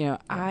 because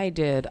I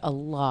did a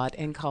lot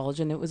in college,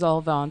 and it was all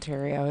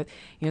voluntary. I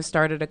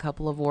started a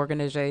couple of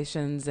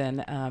organizations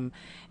and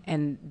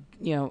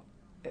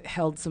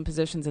held some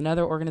positions in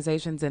other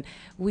organizations, and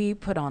we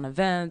put on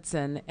events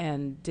and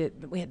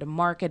we had to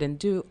market and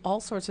do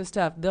all sorts of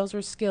stuff. Those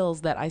are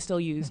skills that I still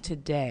use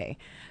today.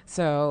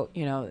 So,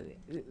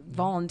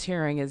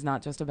 volunteering is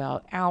not just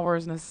about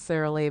hours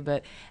necessarily,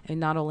 but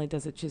not only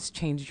does it just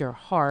change your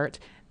heart,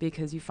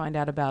 because you find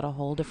out about a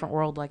whole different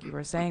world, like you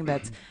were saying,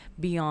 that's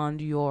beyond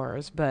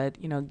yours, but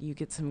you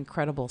get some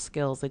incredible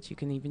skills that you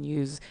can even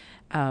use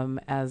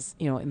as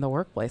in the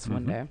workplace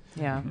one day.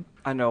 Yeah.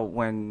 I know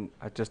when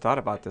I just thought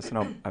about this,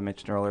 I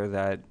mentioned earlier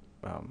that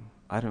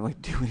I didn't really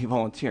do any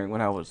volunteering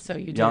when I was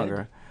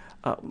younger.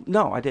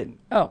 No, I didn't.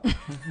 Oh.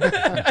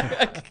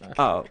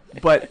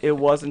 But it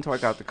wasn't until I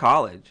got to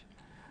college,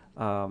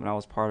 and I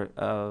was part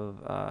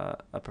of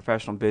a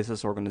professional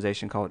business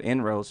organization called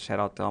Inroads. Shout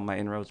out to all my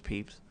Inroads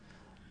peeps.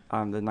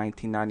 I'm the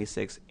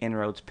 1996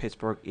 Inroads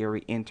Pittsburgh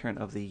Erie Intern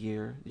of the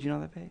Year. Did you know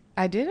that, babe?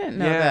 I didn't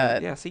know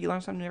that. Yeah, see, you learn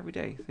something every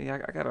day. See, I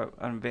got to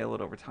unveil it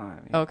over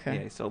time. Okay.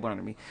 Yeah, he's still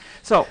learning me.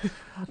 So,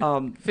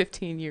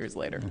 15 years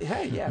later.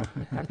 Hey, yeah.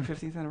 Happy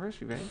 15th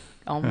anniversary, babe.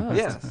 Almost.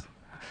 Yes.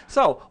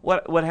 So,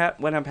 what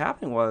ended up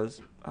happening was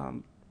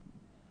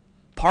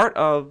part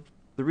of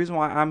the reason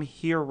why I'm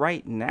here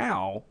right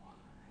now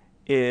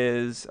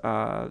is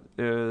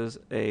there's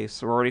a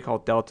sorority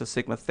called Delta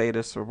Sigma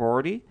Theta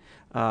Sorority.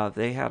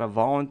 They had a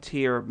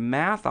volunteer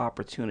math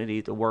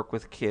opportunity to work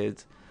with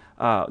kids.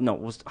 It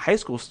was high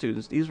school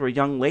students. These were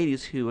young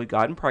ladies who had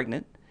gotten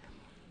pregnant,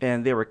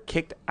 and they were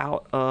kicked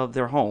out of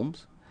their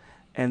homes,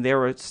 and they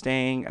were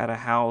staying at a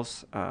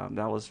house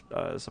that was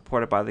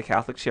supported by the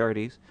Catholic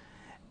Charities,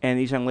 and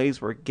these young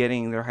ladies were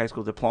getting their high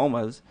school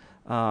diplomas,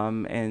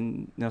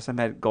 and some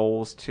had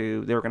goals they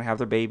were going to have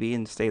their baby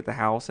and stay at the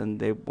house, and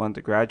they wanted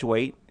to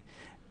graduate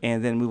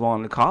and then move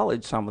on to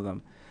college, some of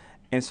them.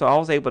 And so I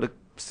was able to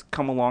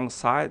come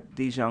alongside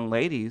these young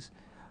ladies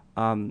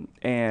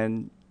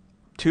and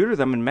tutor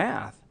them in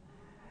math.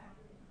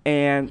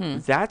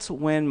 And that's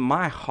when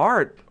my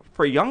heart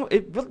for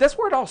that's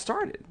where it all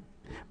started.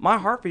 My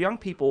heart for young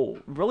people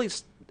really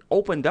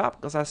opened up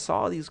because I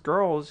saw these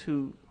girls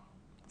who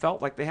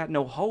felt like they had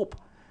no hope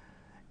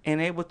and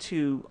able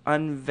to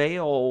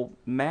unveil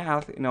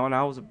math, and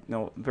I was a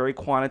very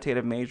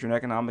quantitative major in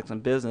economics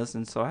and business,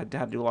 and so I had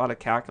to do a lot of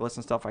calculus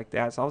and stuff like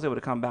that. So I was able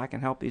to come back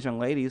and help these young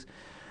ladies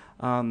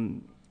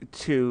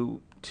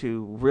to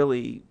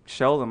really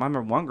show them. I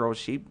remember one girl,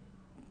 she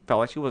felt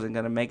like she wasn't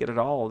going to make it at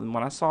all, and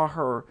when I saw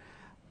her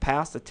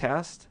pass the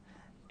test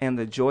and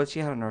the joy she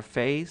had on her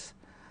face,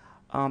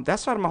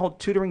 that started my whole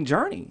tutoring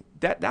journey.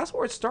 That's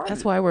where it started.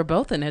 That's why we're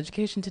both in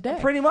education today.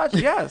 Pretty much,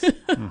 yes.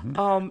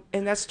 And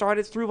that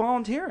started through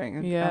volunteering.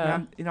 And,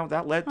 yeah.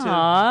 That led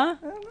to.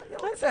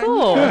 That's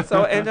cool.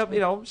 So end up,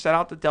 shout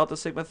out to Delta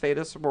Sigma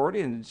Theta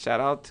sorority, and shout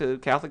out to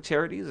Catholic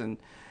Charities, and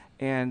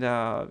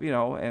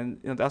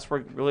that's where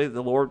really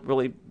the Lord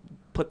really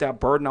put that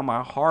burden on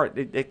my heart.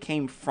 It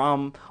came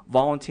from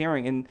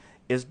volunteering, and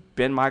it's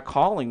been my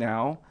calling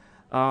now.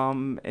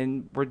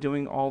 And we're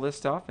doing all this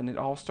stuff, and it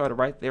all started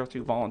right there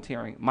through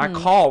volunteering. My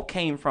call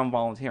came from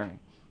volunteering.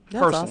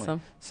 That's personally.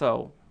 Awesome.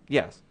 So,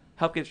 yes,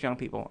 help get young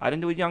people. I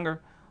didn't do it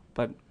younger,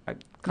 but I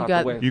caught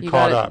the wave. You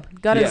caught up.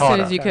 Got it as soon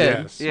as you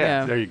could. Yes.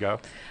 Yeah. There you go.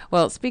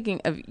 Well, speaking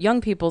of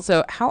young people,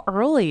 so how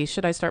early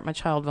should I start my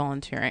child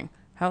volunteering?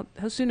 How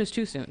soon is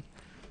too soon?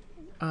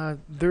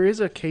 There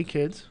is a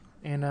K-Kids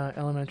in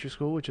elementary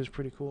school, which is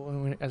pretty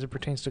cool as it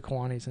pertains to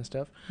Kiwanis and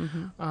stuff.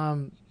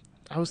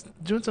 I was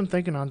doing some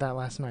thinking on that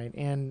last night,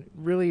 and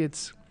really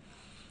it's,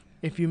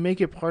 if you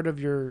make it part of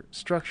your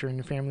structure and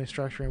your family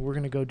structure, and we're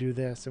going to go do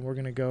this, and we're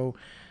going to go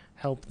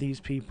help these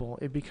people,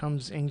 it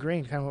becomes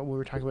ingrained, kind of what we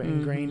were talking about,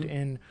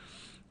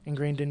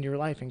 ingrained in your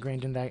life,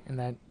 ingrained in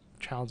that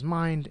child's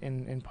mind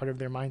and part of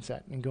their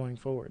mindset and going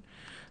forward.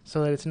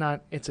 So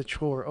that it's a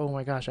chore, oh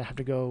my gosh, I have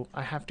to go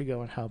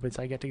and help.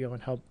 I get to go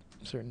and help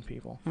certain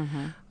people.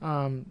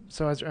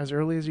 So as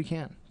early as you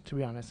can, to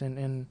be honest.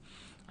 And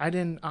I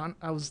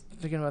was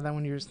thinking about that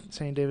when you were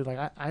saying, David, like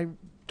I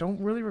don't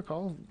really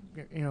recall,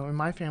 in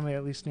my family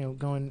at least,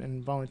 going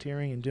and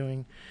volunteering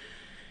and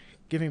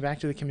giving back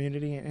to the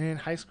community. And in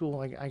high school,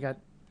 like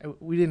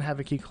we didn't have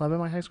a Key Club in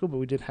my high school, but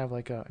we did have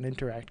like an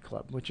Interact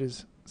Club, which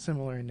is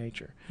similar in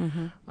nature.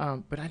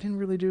 But I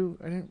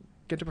didn't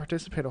get to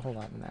participate a whole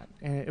lot in that.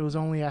 And it was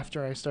only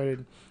after I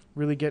started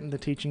really getting the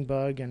teaching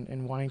bug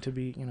and wanting to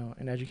be,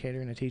 an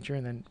educator and a teacher,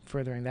 and then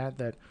furthering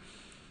that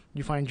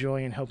you find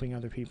joy in helping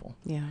other people,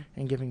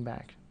 and giving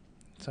back.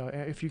 So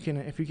if you can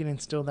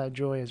instill that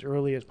joy as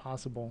early as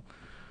possible,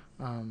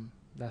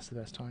 that's the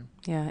best time.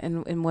 Yeah,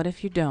 and what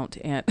if you don't?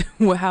 And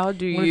how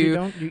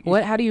do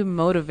how do you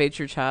motivate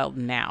your child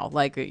now?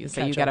 Like you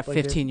say, you got a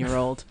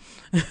 15-year-old.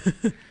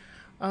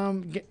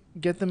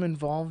 Get them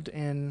involved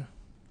in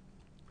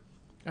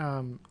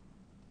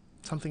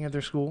something at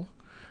their school,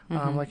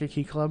 like a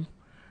Key Club.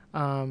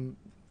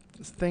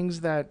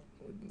 Things that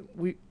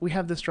we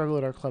have this struggle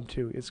at our club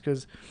too. It's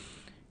because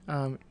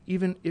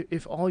even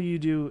if all you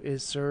do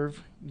is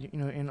serve,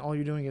 and all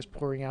you're doing is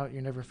pouring out,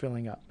 you're never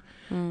filling up.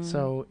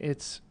 So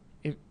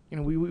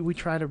we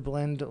try to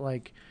blend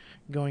like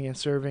going and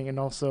serving and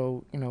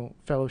also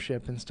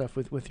fellowship and stuff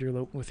with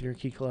your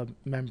Key Club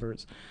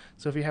members.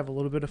 So if you have a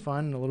little bit of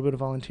fun and a little bit of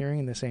volunteering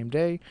in the same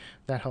day,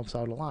 that helps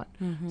out a lot.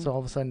 So all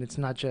of a sudden it's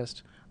not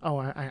just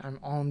I'm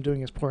all I'm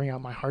doing is pouring out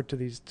my heart to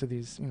these to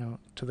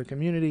the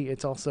community.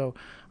 It's also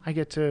I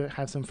get to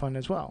have some fun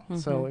as well.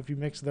 So if you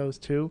mix those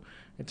two,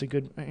 it's a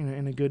good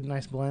in a good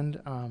nice blend.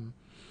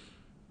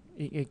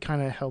 It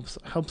kind of helps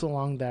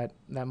along that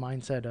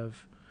mindset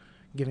of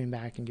giving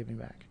back.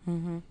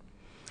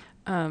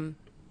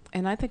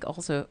 And I think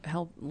also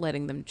help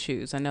letting them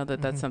choose. I know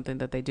that that's something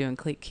that they do in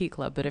Key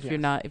Club, but if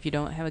if you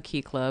don't have a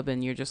Key Club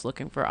and you're just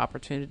looking for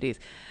opportunities,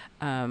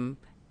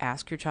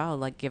 ask your child,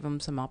 like give them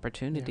some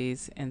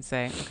opportunities and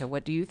say, okay,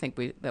 what do you think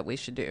that we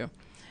should do?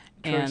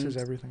 Choice is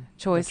everything.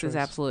 Choice is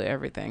absolutely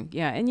everything.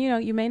 Yeah, and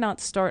you may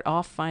not start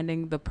off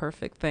finding the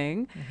perfect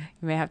thing.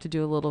 You may have to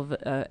do a little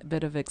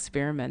bit of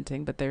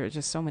experimenting, but there are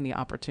just so many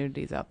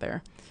opportunities out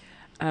there.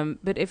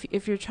 But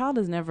if your child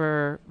has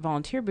never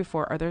volunteered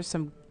before, are there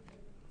some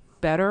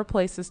better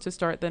places to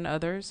start than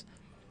others?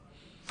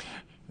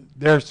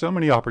 There are so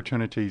many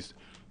opportunities.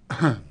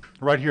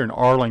 Right here in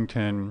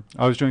Arlington,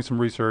 I was doing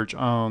some research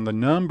on the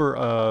number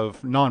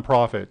of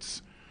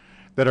nonprofits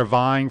that are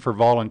vying for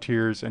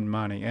volunteers and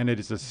money, and it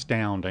is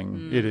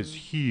astounding. It is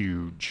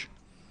huge.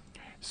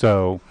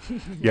 So,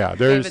 yeah,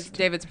 there's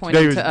David's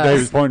pointing to us.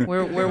 David's pointing.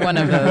 We're one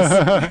of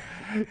those.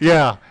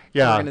 yeah.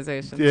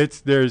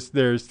 Organizations.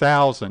 There's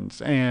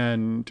thousands,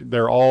 and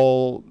they're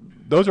all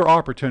those are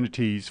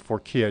opportunities for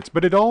kids.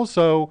 But it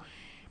also,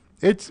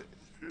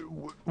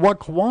 what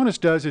Kiwanis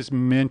does is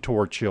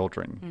mentor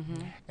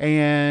children,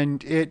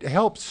 and it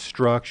helps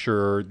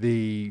structure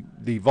the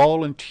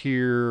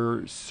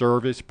volunteer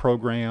service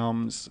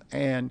programs,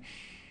 and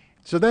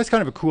so that's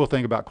kind of a cool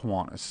thing about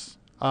Kiwanis.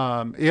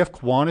 If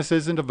Kiwanis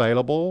isn't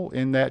available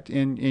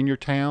in your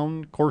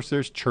town, of course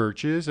there's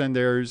churches and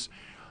there's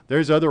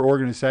other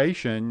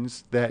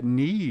organizations that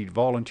need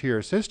volunteer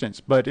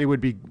assistance, but it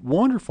would be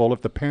wonderful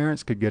if the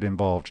parents could get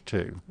involved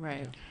too.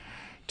 Right.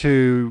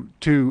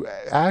 To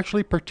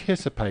actually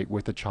participate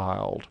with the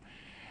child,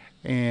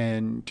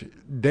 and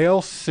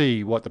they'll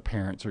see what the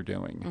parents are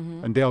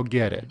doing, and they'll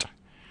get it.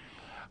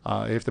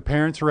 If the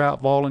parents are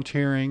out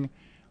volunteering,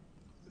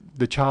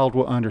 the child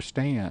will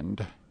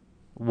understand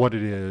what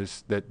it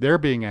is that they're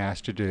being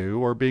asked to do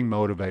or being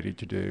motivated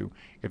to do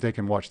if they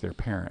can watch their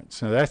parents.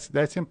 So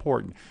that's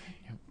important.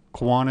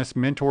 Kiwanis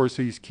mentors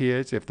these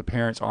kids if the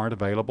parents aren't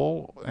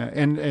available,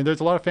 and there's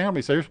a lot of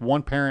families. There's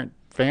one parent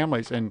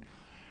families, and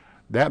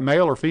that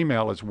male or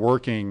female is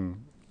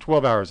working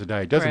 12 hours a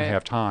day, doesn't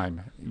have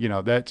time.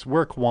 That's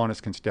where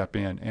Kiwanis can step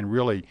in and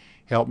really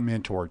help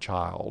mentor a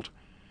child.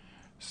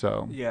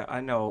 So yeah,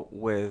 I know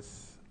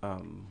with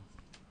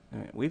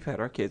we've had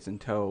our kids in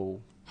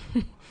tow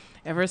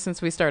ever since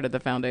we started the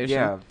foundation.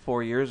 Yeah,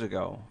 4 years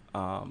ago.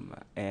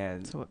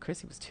 And so what?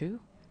 Chrissy was 2.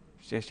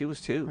 Yeah, she was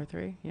 2 or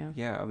 3. Yeah.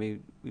 Yeah, I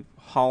mean, we've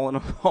hauling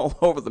them all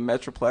over the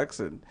Metroplex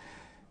and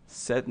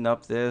setting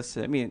up this.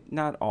 I mean,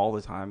 not all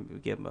the time. We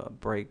give them a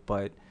break,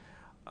 but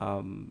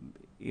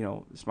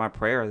it's my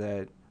prayer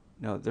that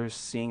they're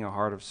seeing a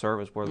heart of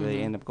service, whether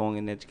they end up going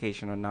in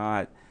education or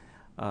not.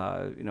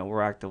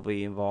 We're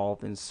actively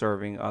involved in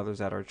serving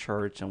others at our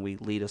church, and we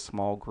lead a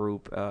small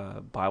group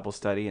Bible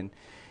study, and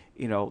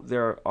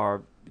they're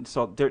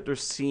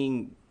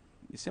seeing.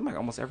 It seems like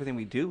almost everything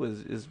we do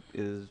is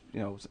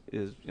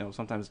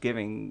sometimes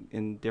giving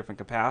in different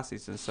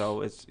capacities, and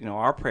so it's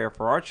our prayer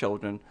for our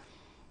children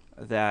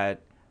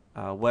that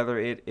whether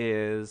it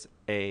is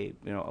a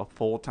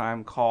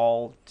full-time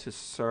call to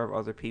serve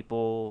other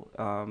people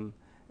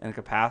in a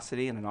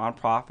capacity in a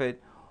nonprofit,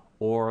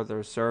 or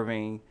they're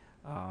serving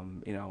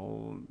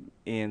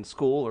in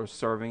school or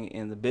serving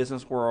in the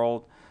business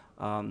world,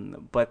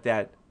 but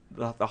that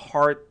the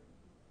heart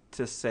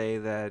to say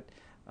that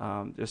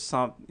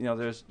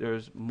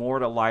there's more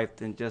to life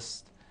than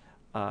just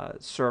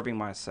serving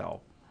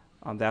myself.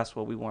 That's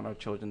what we want our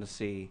children to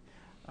see,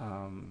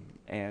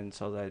 and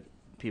so that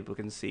people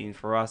can see. And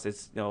for us,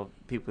 it's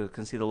people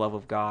can see the love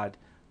of God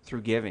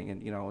through giving.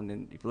 And and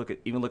then if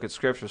you look at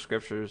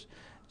scriptures,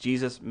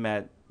 Jesus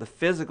met the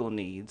physical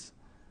needs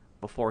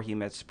before he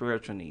met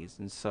spiritual needs.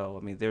 And so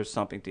I mean, there's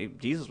something to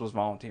Jesus was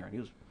volunteering. He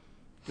was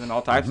doing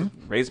all types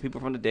of raising people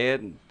from the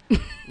dead and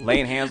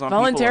laying hands on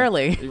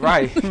voluntarily. People.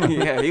 Right.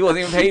 Yeah, he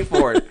wasn't even paid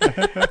for it.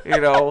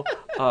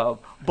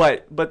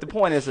 But the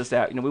point is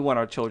that we want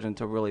our children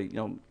to really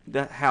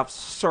have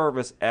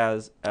service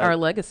as our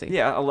legacy.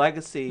 Yeah, a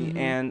legacy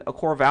and a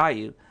core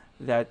value,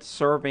 that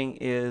serving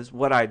is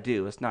what I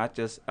do. It's not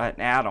just an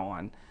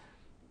add-on.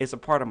 It's a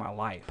part of my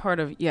life.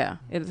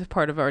 It's a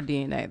part of our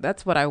DNA.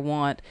 That's what I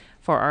want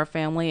for our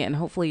family, and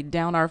hopefully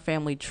down our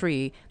family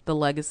tree, the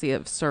legacy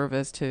of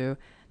service to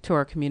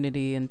our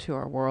community and to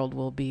our world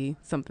will be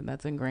something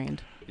that's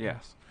ingrained.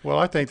 Yes. Well,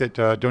 I think that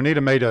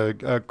Donita made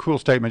a cool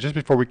statement just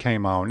before we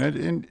came on.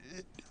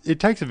 It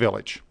takes a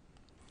village.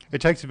 It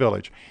takes a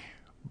village.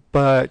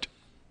 But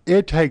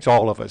it takes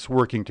all of us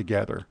working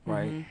together.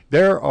 Right.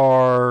 There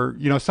are,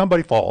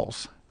 somebody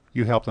falls,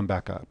 you help them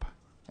back up.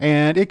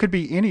 And it could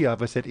be any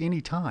of us at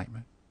any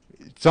time.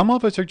 Some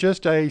of us are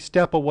just a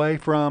step away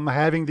from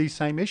having these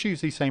same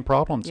issues, these same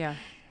problems. Yeah.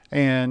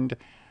 And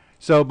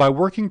so by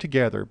working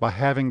together, by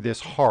having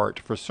this heart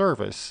for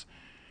service,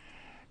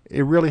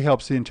 it really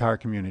helps the entire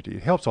community.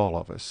 It helps all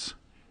of us,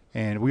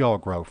 and we all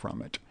grow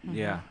from it.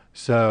 Yeah.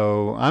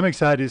 So I'm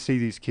excited to see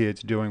these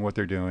kids doing what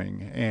they're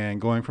doing and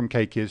going from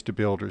K-Kids to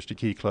Builders to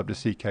Key Club to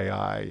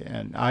CKI.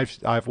 And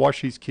I've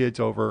watched these kids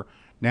over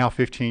now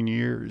 15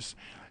 years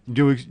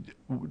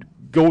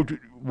go to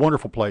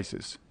wonderful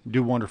places,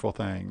 do wonderful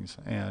things,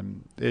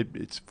 and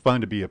it's fun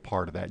to be a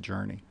part of that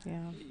journey.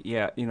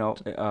 Yeah.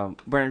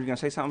 Brandon, you gonna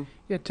say something?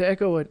 Yeah, to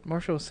echo what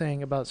Marshall was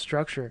saying about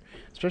structure,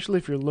 especially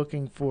if you're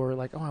looking for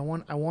I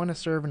want to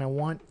serve and I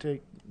want to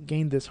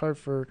gain this heart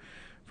for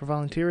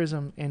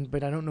volunteerism,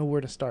 but I don't know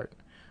where to start.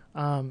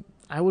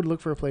 I would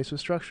look for a place with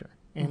structure.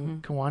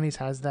 And Kiwanis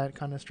has that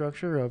kind of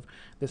structure of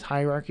this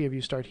hierarchy of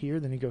you start here,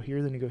 then you go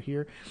here, then you go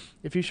here.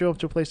 If you show up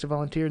to a place to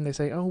volunteer and they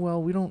say, oh, well,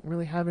 we don't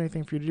really have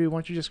anything for you to do, why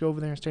don't you just go over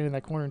there and stand in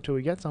that corner until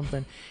we get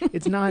something?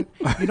 It's not,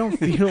 you don't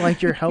feel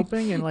like you're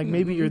helping, and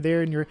maybe you're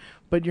there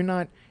but you're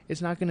not,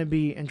 it's not going to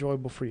be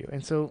enjoyable for you.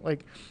 And so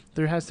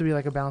there has to be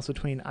a balance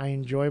between I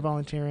enjoy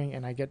volunteering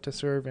and I get to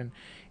serve. And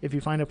if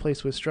you find a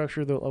place with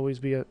structure, there'll always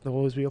be a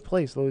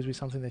place. There'll always be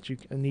something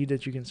a need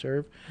that you can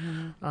serve.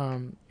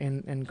 And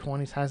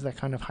Kiwanis has that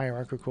kind of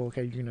hierarchical,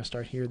 okay, you're going to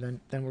start here, then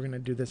we're going to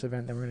do this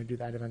event, then we're going to do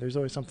that event. There's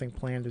always something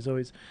planned. There's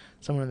always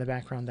someone in the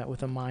background that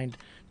with a mind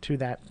to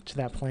that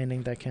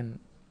planning that can,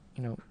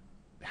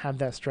 have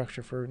that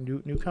structure for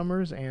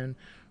newcomers and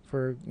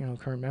for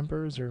current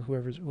members or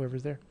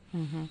whoever's there.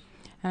 Mm-hmm.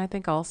 And I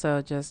think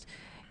also just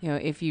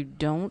if you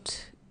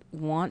don't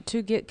want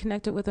to get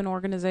connected with an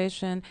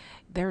organization,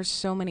 there's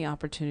so many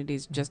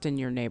opportunities just in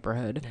your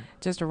neighborhood,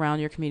 just around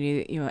your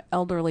community.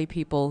 Elderly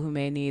people who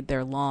may need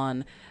their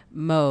lawn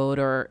mowed,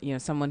 or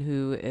someone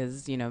who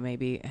is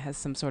maybe has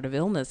some sort of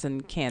illness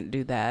and can't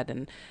do that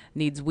and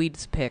needs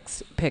weeds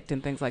picked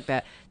and things like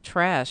that.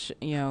 Trash,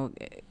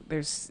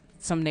 there's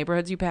some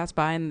neighborhoods you pass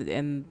by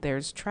and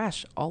there's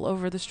trash all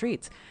over the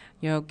streets.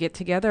 Get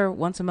together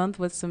once a month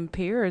with some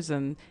peers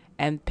and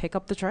pick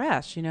up the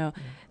trash.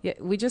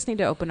 We just need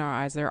to open our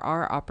eyes. There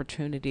are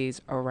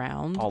opportunities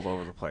around all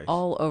over the place,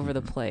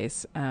 the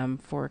place,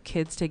 for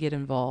kids to get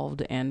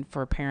involved and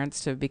for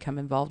parents to become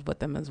involved with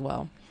them as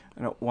well.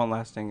 One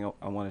last thing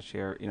I want to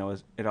share,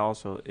 is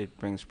it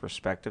brings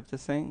perspective to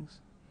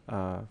things,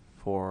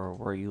 for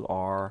where you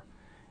are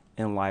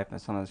in life, and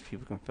sometimes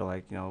people can feel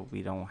like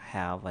we don't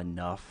have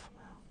enough,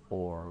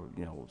 or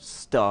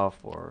stuff,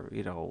 or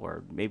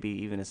or maybe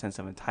even a sense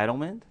of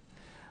entitlement.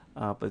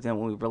 But then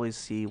when we really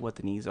see what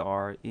the needs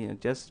are,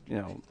 just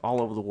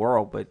all over the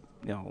world, but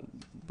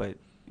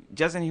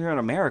just in here in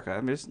America,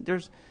 I mean,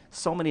 there's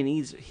so many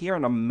needs here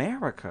in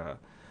America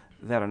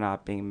that are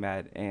not being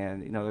met.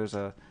 And there's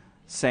a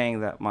saying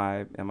that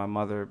my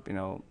mother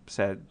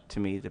said to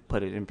me, to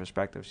put it in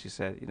perspective. She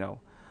said,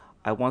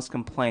 I once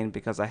complained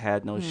because I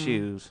had no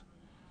shoes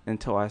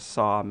until I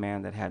saw a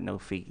man that had no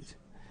feet.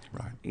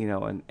 Right.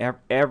 And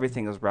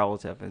everything is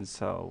relative, and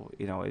so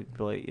it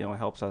really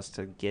helps us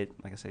to get,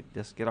 like I said,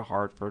 just get a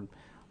heart for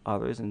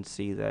others and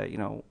see that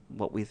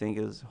what we think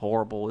is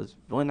horrible is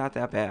really not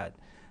that bad,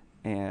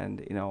 and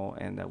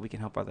and that we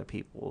can help other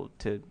people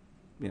to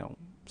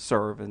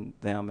serve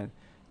them and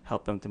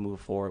help them to move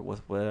forward with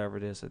whatever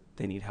it is that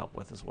they need help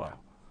with as well.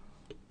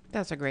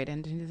 That's a great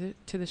ending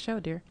to the show,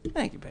 dear.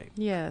 Thank you, babe.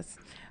 Yes.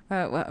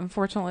 Well,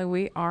 unfortunately,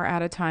 we are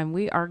out of time.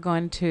 We are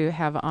going to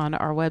have on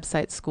our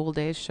website,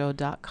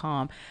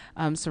 schooldayshow.com,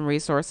 some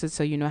resources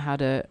so you know how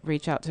to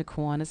reach out to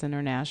Kiwanis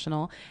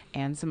International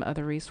and some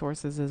other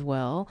resources as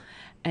well.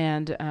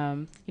 And,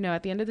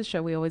 at the end of the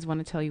show, we always want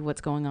to tell you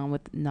what's going on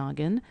with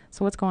Noggin.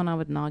 So what's going on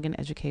with Noggin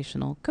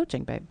Educational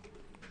Coaching, babe?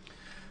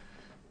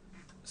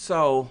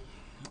 So...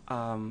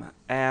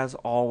 as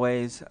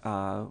always,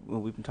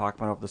 when we've been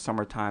talking about over the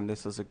summertime,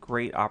 this is a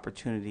great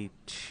opportunity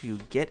to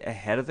get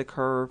ahead of the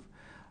curve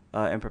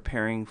in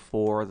preparing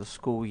for the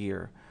school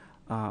year.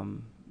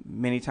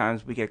 Many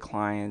times we get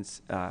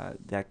clients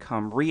that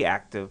come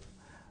reactive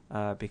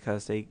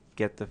because they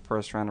get the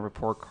first round of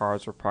report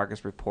cards or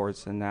progress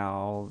reports, and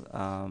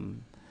now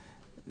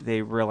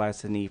they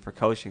realize the need for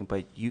coaching.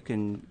 But you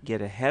can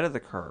get ahead of the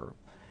curve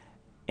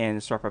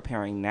and start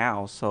preparing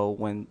now, so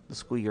when the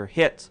school year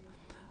hits,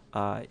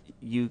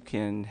 you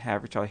can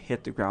have your child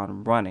hit the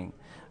ground running.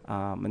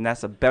 And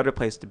that's a better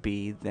place to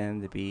be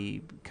than to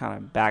be kind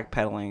of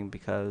backpedaling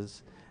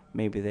because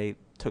maybe they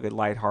took it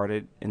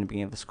lighthearted in the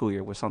beginning of the school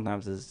year, which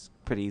sometimes is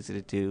pretty easy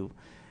to do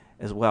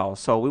as well.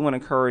 So we want to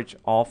encourage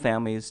all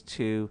families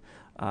to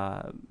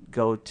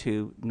go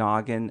to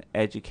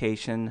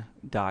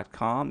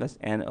noggineducation.com. That's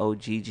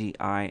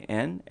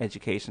Noggin,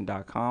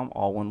 education.com,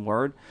 all one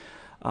word.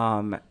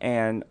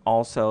 And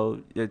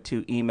also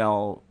to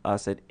email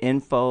us at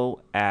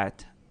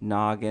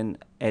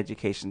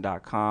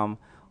info@noggineducation.com,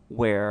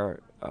 where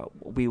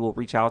we will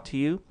reach out to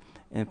you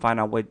and find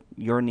out what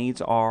your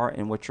needs are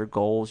and what your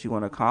goals you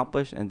want to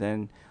accomplish, and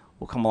then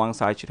we'll come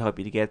alongside you to help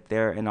you to get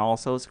there. And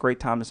also, it's a great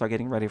time to start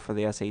getting ready for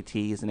the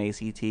SATs and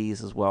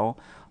ACTs as well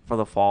for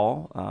the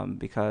fall,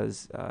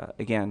 because,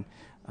 again,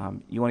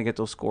 you want to get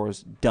those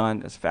scores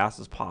done as fast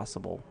as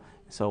possible.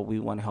 So we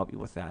want to help you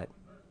with that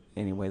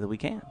any way that we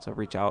can. So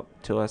reach out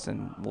to us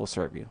and we'll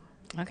serve you.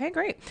 Okay,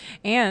 great.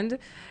 And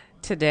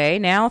today,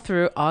 now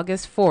through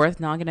August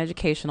 4th, Noggin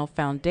Educational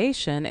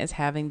Foundation is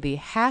having the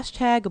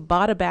hashtag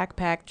Bought a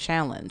Backpack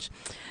Challenge.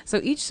 So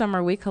each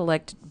summer we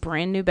collect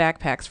brand new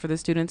backpacks for the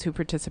students who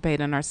participate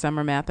in our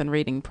summer math and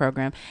reading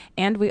program,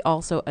 and we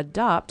also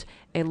adopt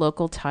a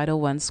local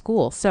Title I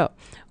school. So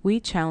we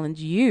challenge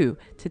you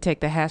to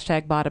take the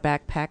hashtag Bought a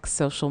Backpack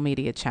social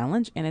media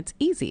challenge, and it's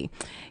easy.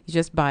 You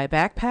just buy a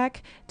backpack,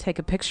 take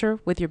a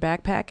picture with your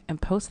backpack,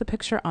 and post the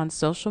picture on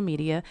social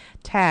media,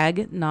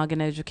 tag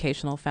Noggin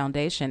Educational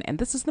Foundation. And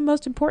this is the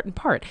most important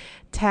part.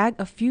 Tag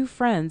a few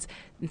friends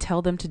and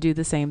tell them to do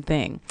the same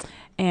thing.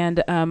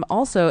 And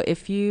also,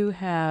 if you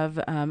have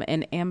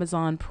an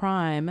Amazon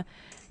Prime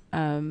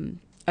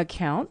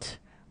account,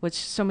 which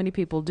so many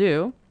people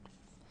do,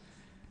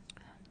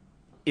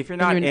 if you're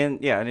not in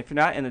the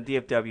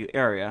DFW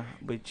area,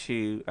 but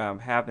you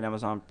have an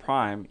Amazon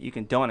Prime, you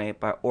can donate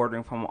by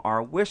ordering from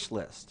our wish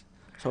list.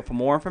 So for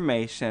more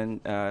information,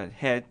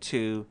 head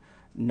to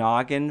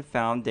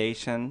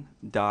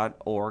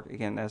nogginfoundation.org.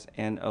 Again, that's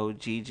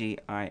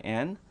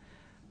Noggin,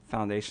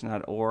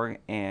 foundation.org,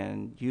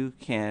 and you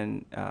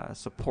can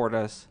support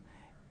us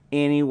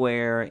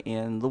anywhere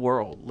in the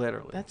world,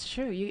 literally. That's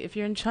true. If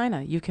you're in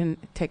China, you can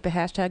take the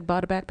hashtag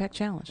Bought a Backpack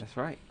Challenge. That's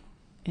right.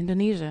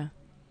 Indonesia.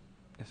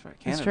 That's right.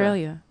 Canada.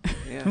 Australia.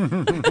 Yeah.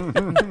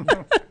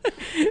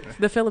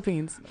 The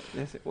Philippines.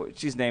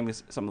 She's naming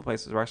some of the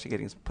places we're actually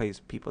getting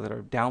people that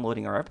are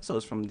downloading our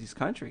episodes from these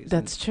countries.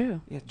 That's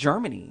true. Yeah,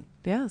 Germany.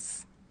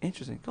 Yes.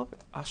 Interesting.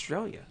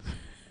 Australia.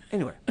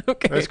 Anyway.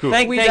 Okay. That's cool.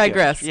 We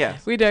digress.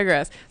 Yes. We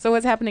digress. So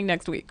what's happening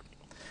next week?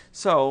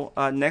 So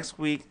next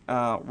week,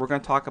 we're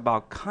going to talk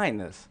about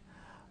kindness.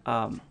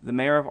 The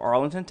mayor of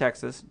Arlington,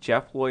 Texas,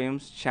 Jeff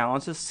Williams,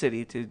 challenged the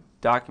city to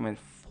document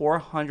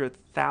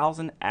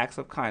 400,000 acts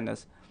of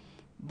kindness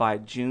by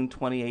June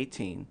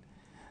 2018.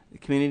 The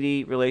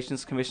Community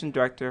Relations Commission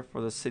Director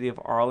for the City of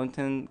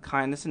Arlington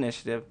Kindness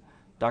Initiative,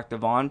 Dr.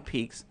 Vaughn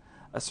Peaks,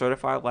 a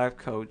certified life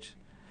coach,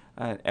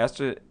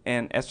 Esther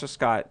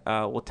Scott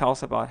will tell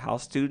us about how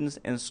students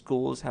and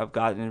schools have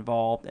gotten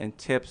involved and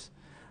tips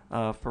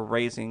for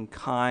raising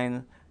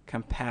kind,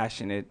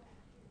 compassionate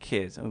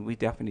kids. I mean, we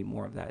definitely need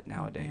more of that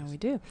nowadays. Yeah, we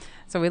do.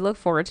 So we look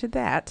forward to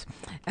that.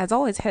 As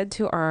always, head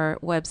to our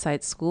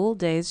website,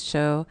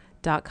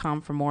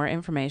 schooldayshow.com, for more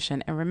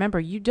information. And remember,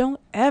 you don't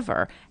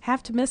ever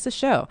have to miss a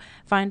show.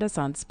 Find us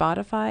on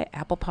Spotify,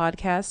 Apple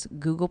Podcasts,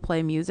 Google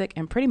Play Music,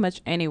 and pretty much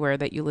anywhere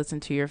that you listen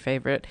to your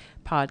favorite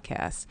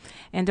podcasts.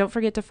 And don't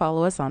forget to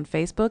follow us on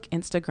Facebook,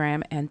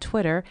 Instagram, and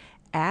Twitter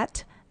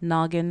at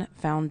Noggin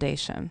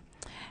Foundation.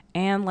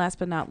 And last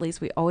but not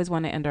least, we always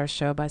want to end our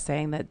show by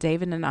saying that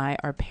David and I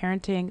are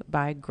parenting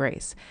by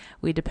grace.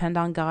 We depend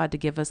on God to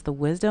give us the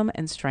wisdom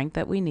and strength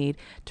that we need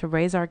to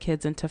raise our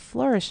kids into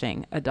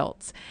flourishing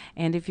adults.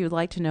 And if you'd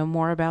like to know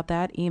more about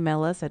that,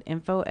 email us at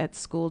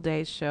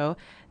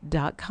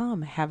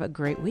info@schooldayshow.com. Have a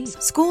great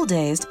week. School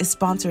Days is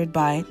sponsored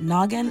by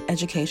Noggin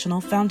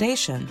Educational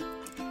Foundation.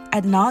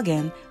 At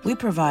Noggin, we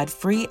provide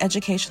free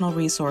educational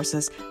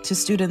resources to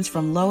students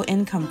from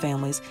low-income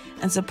families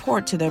and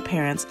support to their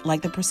parents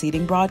like the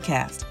preceding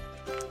broadcast.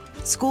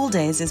 School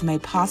Days is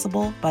made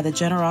possible by the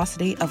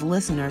generosity of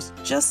listeners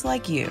just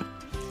like you.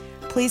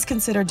 Please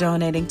consider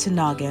donating to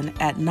Noggin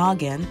at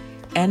Noggin,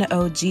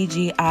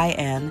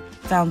 Noggin,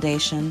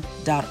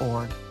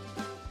 foundation.org.